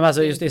 Absolut. Nej,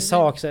 alltså just i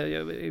sak, så,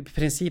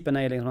 principen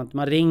är ju liksom att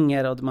man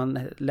ringer och man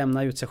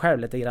lämnar ut sig själv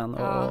lite grann.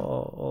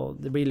 Och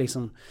det blir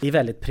liksom... Det är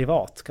väldigt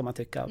privat, kan man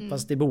tycka.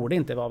 Fast det borde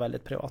inte vara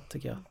väldigt privat,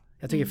 tycker jag.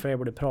 Jag tycker fler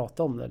borde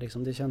prata om det.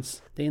 Liksom. Det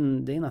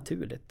är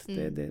naturligt.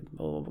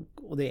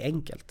 Och det är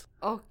enkelt.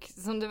 Och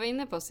som du var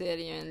inne på så är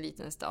det ju en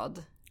liten stad.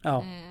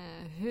 Ja.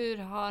 Hur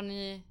har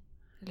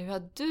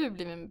du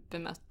blivit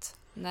bemött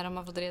när de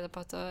har fått reda på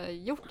att du har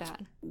gjort det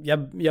här?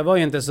 Jag var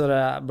ju inte så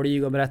där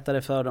blyg och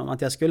berättade för dem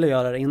att jag skulle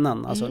göra det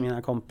innan. Alltså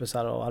mina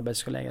kompisar och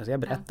arbetskollegor. Så jag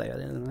berättade ju.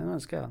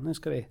 Nu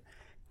ska vi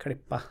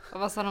klippa. Och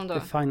vad sa de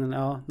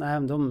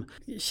då?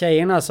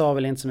 Tjejerna sa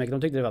väl inte så mycket.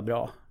 De tyckte det var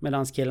bra.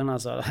 Medan killarna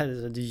sa,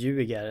 du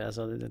ljuger.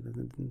 Alltså,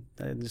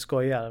 du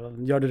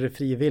skojar. Gör du det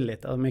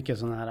frivilligt? Och mycket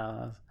sådana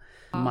här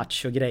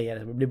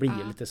macho-grejer. Det blir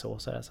ju lite så.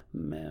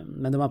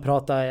 Men när man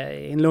pratar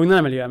i en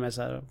lugnare miljö med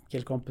så här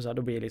killkompisar,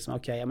 då blir det liksom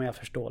okej, men jag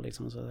förstår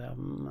liksom.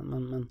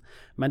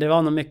 Men det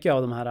var nog mycket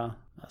av de här,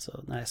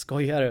 alltså, nej,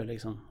 skojar du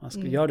liksom?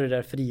 Gör du det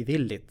där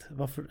frivilligt?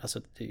 Varför?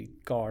 Alltså, du är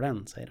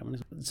galen, säger de.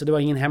 Så det var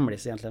ingen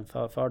hemlis egentligen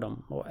för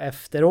dem. Och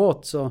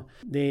efteråt så,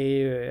 det är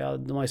ju,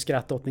 de har ju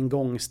skrattat åt min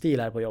gångstil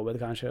här på jobbet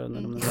kanske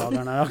under de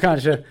dagarna. Ja,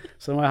 kanske,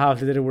 så de har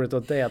haft lite roligt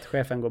åt det att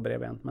chefen går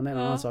bredbent. Men det är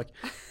en annan sak.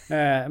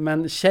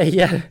 Men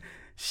tjejer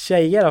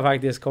har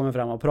faktiskt kommit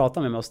fram och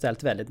pratat med mig och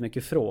ställt väldigt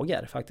mycket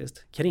frågor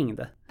faktiskt kring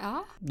det.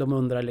 Ja. De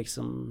undrar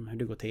liksom hur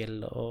det går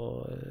till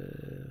och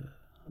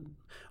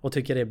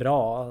tycker det är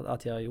bra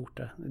att jag har gjort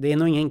det. Det är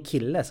nog ingen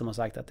kille som har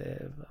sagt att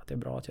det är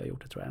bra att jag har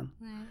gjort det, tror jag än.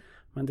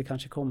 Men det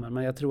kanske kommer.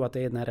 Men jag tror att det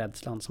är den här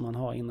rädslan som man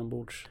har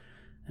inombords.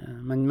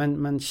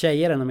 Men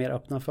tjejer är nog mer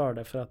öppna för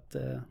det, för att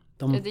det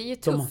är ju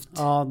tufft.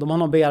 De har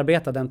nog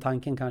bearbetat den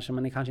tanken kanske,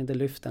 men det kanske inte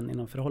lyft den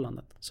inom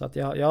förhållandet. Så att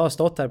jag har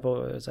stått här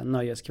på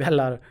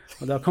nöjeskvällar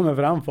och det har kommit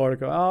fram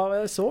folk och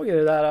jag såg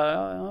det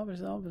där.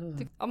 Precis.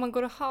 Om man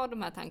går och har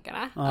de här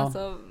tankarna,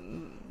 alltså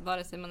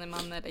vare sig man är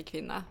man eller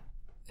kvinna,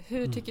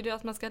 hur tycker du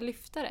att man ska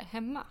lyfta det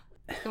hemma?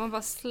 Ska man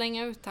bara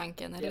slänga ut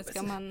tanken eller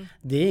ska man...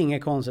 Det är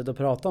inget konstigt att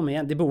prata om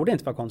igen. Det borde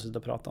inte vara konstigt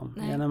att prata om.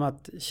 Nej. Genom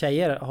att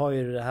tjejer har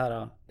ju det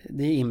här,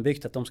 det är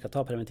inbyggt att de ska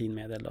ta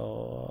preventivmedel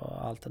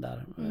och allt det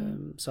där.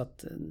 Så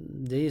att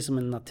det är som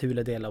en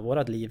naturlig del av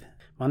vårt liv.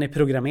 Man är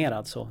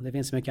programmerad så. Det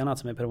finns mycket annat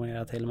som är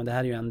programmerat till, men det här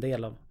är ju en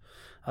del av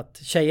att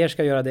tjejer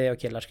ska göra det och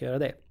killar ska göra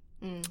det.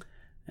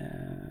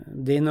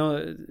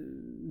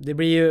 Det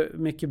blir ju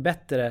mycket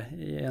bättre.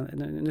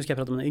 Nu ska jag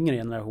prata om den yngre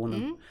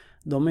generationen.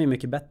 De är ju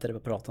mycket bättre på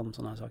att prata om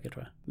sådana här saker,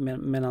 tror jag.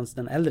 Medan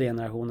den äldre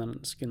generationen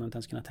skulle nog inte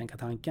ens kunna tänka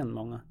tanken,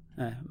 många.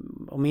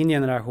 Och min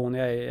generation,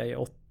 jag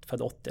är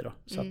född 80 då,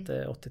 så att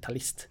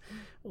 80-talist.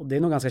 Och det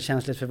är nog ganska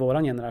känsligt för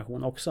våran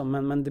generation också,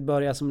 men det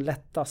börjar som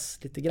lättas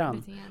lite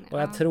grann.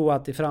 Och jag tror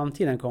att i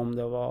framtiden kommer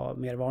det att vara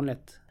mer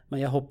vanligt. Men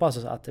jag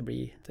hoppas att det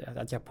blir,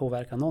 att jag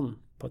påverkar någon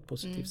på ett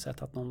positivt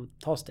sätt, att någon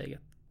tar steget.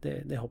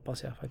 Det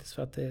hoppas jag faktiskt,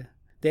 för att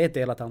det är ett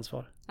delat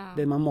ansvar.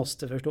 Man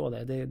måste förstå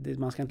det.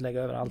 Man ska inte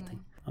lägga över allting.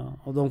 Ja,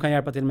 och de kan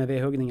hjälpa till med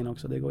vedhuggningen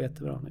också. Det går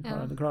jättebra.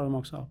 Det klarar de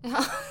också av.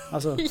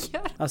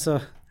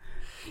 Alltså,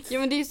 ja,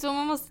 men det är ju så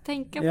man måste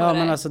tänka på det. Ja,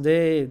 men alltså det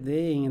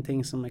är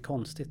ingenting som är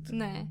konstigt.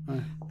 Nej.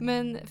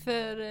 Men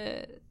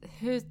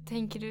hur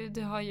tänker du?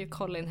 Du har ju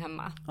Colin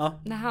hemma.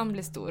 Ja. När han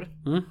blir stor,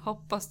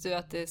 hoppas du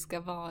att det ska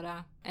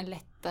vara en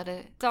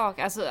lättare sak?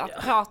 Alltså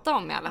att prata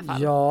om i alla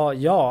fall.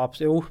 Ja,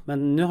 absolut. Jo,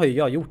 men nu har ju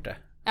jag gjort det.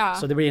 Ja.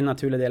 Så det blir en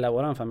naturlig del av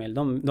våran familj.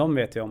 De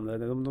vet ju om det.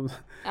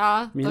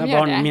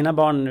 Mina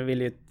barn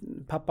vill ju,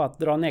 pappa,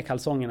 dra ner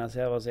kalsongerna så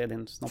jag vill se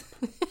din snopp.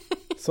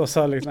 Så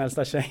sa liksom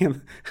äldsta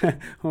tjejen.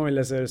 Hon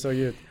ville se hur det såg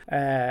ut.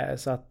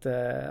 Så att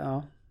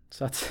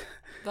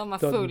de har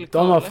full koll.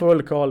 De har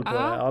full koll på det.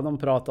 Ja, de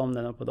pratar om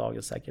det på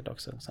dagis säkert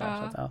också. Så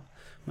att,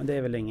 men det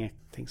är väl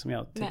ingenting som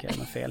jag tycker är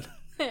något fel.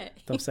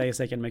 De säger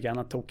säkert mycket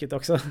annat tokigt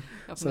också.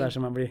 Så där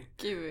som man blir.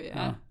 Gud,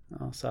 ja,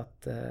 så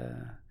att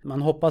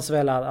man hoppas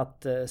väl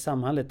att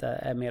samhället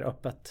är mer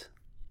öppet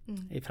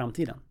i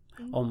framtiden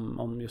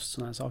om just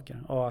sådana här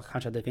saker. Och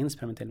kanske att det finns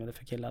preventivmedel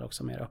för killar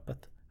också mer öppet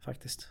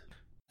faktiskt.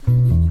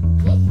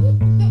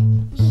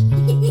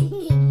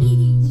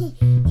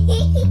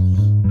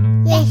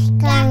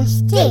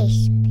 Veckans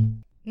tips.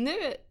 Nu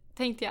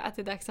tänkte jag att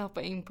det är dags att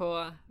hoppa in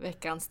på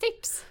veckans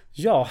tips.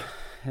 Ja,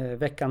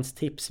 veckans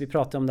tips. Vi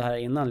pratade om det här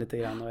innan lite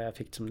grann och jag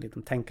fick som en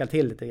liten tänka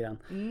till lite grann.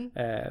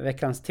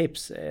 Veckans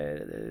tips.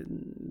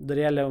 Då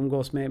det gäller att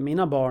umgås med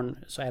mina barn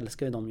så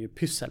älskar de ju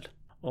pyssel.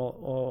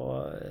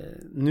 Och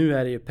nu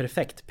är det ju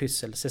perfekt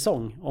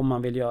pysselsäsong om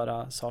man vill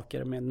göra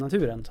saker med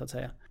naturen så att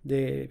säga.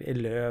 Det är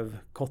löv,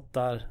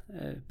 kottar,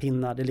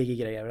 pinnar, det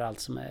ligger grejer överallt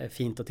som är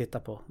fint att titta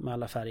på med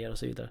alla färger och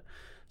så vidare.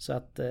 Så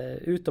att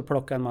ut och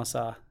plocka en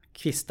massa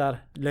kvistar,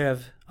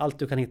 löv, allt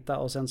du kan hitta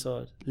och sen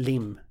så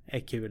lim är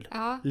kul.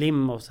 Ja.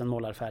 Lim och sen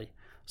målarfärg.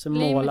 Så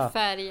måla,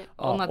 färg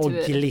och natur.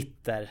 Och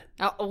glitter.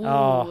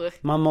 Ja,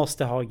 man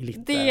måste ha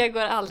glitter. Det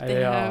går alltid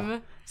hem.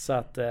 Så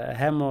att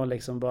hem och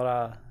liksom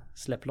bara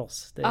släpp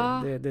loss.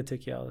 Det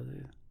tycker jag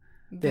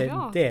det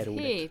är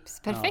roligt.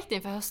 Tips. Perfekt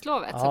inför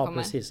höstlovet som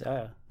kommer. Precis.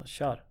 Ja,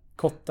 kör.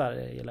 Kottar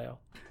gillar jag.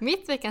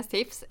 Mitt veckans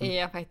tips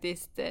är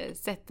faktiskt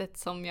sättet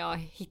som jag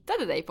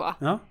hittade dig på.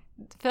 Ja.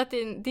 För att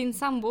din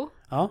sambo,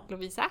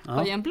 Lovisa,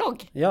 har ju en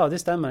blogg. Ja, det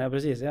stämmer. Ja,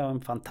 precis. Jag har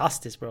en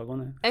fantastisk blogg.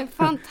 En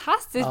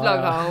fantastisk blogg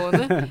har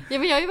hon. Ja,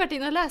 men jag har ju varit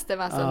inne och läst den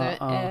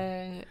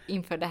nu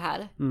inför det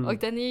här. Och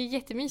den är ju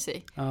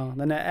jättemysig. Ja,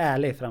 den är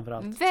ärlig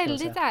framförallt.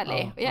 Väldigt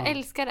ärlig. Och jag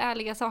älskar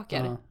ärliga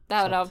saker.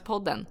 Därav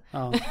podden.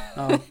 Ja,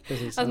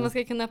 precis. Att man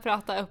ska kunna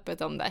prata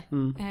öppet om det.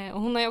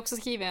 Och hon har ju också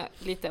skrivit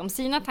lite om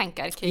sina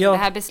tankar kring det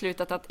här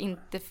beslutet att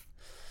inte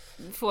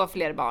få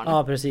fler barn.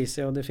 Ja, precis.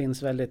 Och det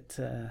finns väldigt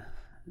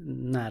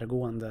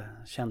närgående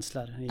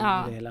känslor i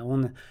det hela.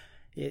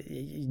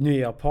 Nu är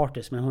jag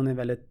partisk, men hon är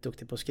väldigt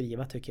duktig på att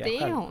skriva tycker jag.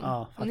 Det är hon.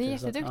 Ja, hon är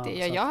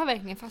jätteduktig. Jag har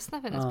verkligen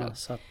fastnat för hennes blogg.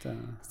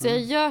 Så jag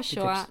gör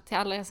så till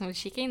alla som vill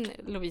kika in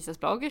Lovisas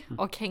blogg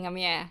och hänga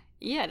med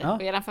er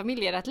och er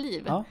familj, ert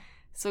liv. Ja.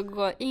 Så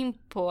gå in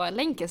på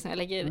länken som jag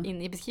lägger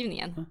in i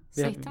beskrivningen.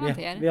 Så hittar man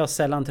till er. Vi har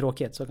sällan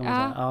tråkigt, så kan man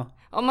säga. Ja.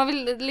 Om man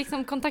vill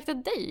liksom kontakta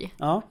dig,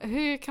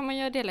 hur kan man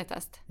göra det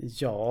lättast?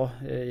 Ja,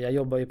 jag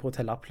jobbar ju på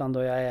Hotell Lappland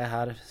och jag är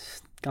här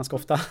ganska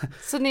ofta.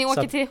 Så ni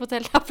åker till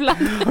Hotell Lappland?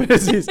 Ja,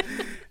 precis.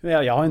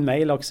 Jag har en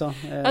mail också.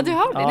 Ja, du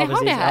har det? Ni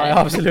har det här? Ja,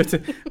 absolut.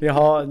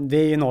 Det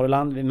är i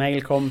Norrland.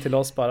 Mail kom till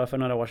oss bara för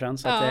några år sedan.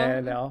 Så att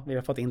vi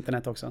har fått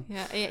internet också.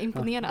 Jag är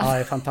imponerad. Ja, det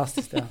är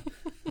fantastiskt. Ja.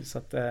 Så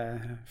att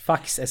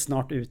fax är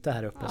snart ute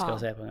här uppe ska jag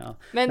säga. Ja.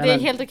 Men det är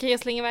helt okej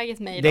att slänga iväg ett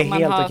mejl om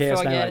man har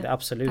frågor,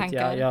 absolut.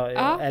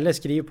 Eller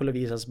skriv på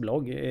Lovisas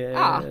blogg.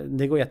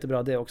 Det går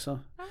jättebra det också.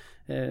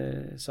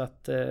 Så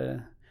att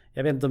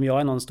jag vet inte om jag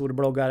är någon stor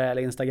bloggare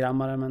eller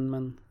instagrammare,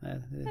 men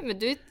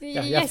du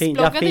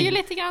gästbloggade ju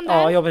lite grann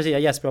där. Ja, precis.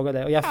 Jag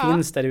gästbloggade och jag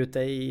finns där ute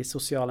i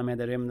sociala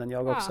medier-rymden.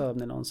 Jag också, om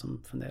det är någon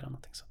som funderar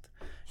någonting sånt.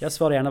 Jag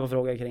svarar gärna på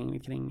frågor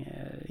kring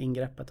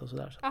ingreppet och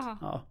sådär.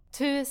 Ja.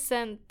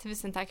 Tusen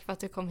tack för att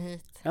du kom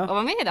hit och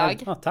var med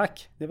idag. Ja,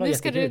 tack. Det var nu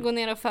ska jättekul. du gå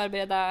ner och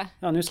förbereda.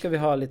 Ja, nu ska vi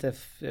ha lite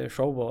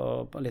show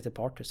och lite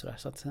party sådär.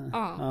 Så att,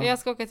 och jag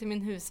ska åka till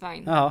min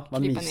husvagn. Ja,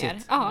 vad krypa mysigt.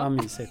 ner. Vad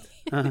mysigt.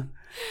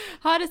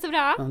 Ha det så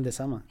bra. Ja,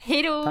 detsamma.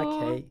 Hej då. Tack,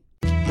 hej.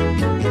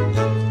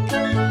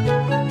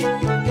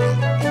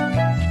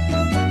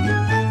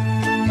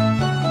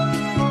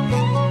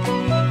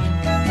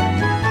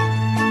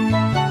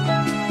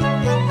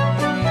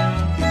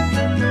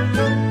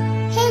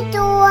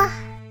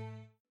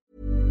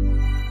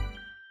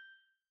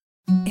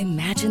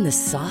 Imagine the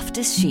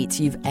softest sheets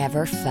you've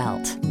ever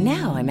felt.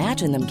 Now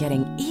imagine them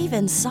getting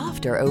even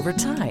softer over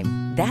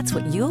time. That's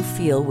what you'll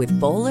feel with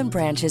Boll &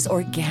 Branch's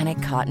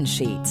organic cotton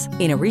sheets.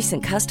 In a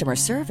recent customer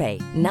survey,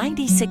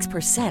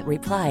 96%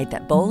 replied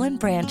that Boll &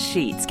 Branch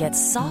sheets get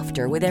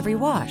softer with every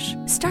wash.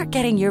 Start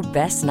getting your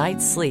best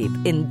night's sleep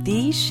in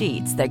these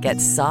sheets that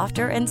get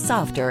softer and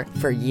softer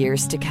for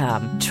years to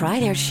come. Try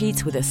their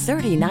sheets with a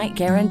 30-night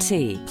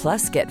guarantee.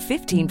 Plus, get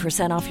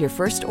 15% off your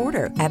first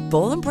order at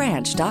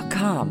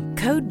bollandbranch.com.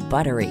 Code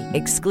BUTTERY.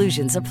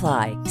 Exclusions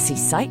apply. See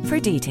site for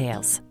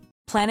details.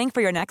 Planning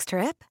for your next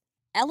trip?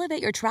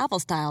 Elevate your travel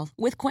style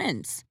with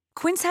Quince.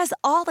 Quince has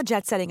all the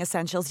jet-setting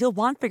essentials you'll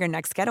want for your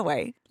next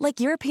getaway,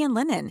 like European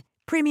linen,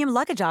 premium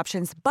luggage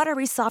options,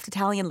 buttery soft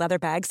Italian leather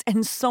bags,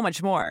 and so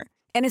much more.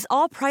 And is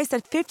all priced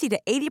at 50 to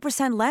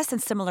 80% less than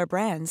similar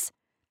brands.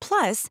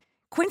 Plus,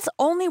 Quince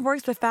only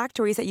works with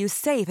factories that use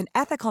safe and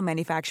ethical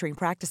manufacturing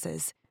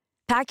practices.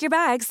 Pack your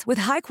bags with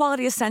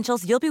high-quality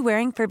essentials you'll be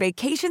wearing for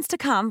vacations to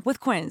come with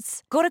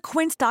Quince. Go to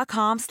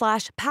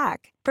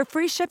quince.com/pack for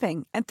free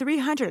shipping and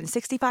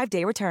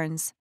 365-day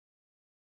returns.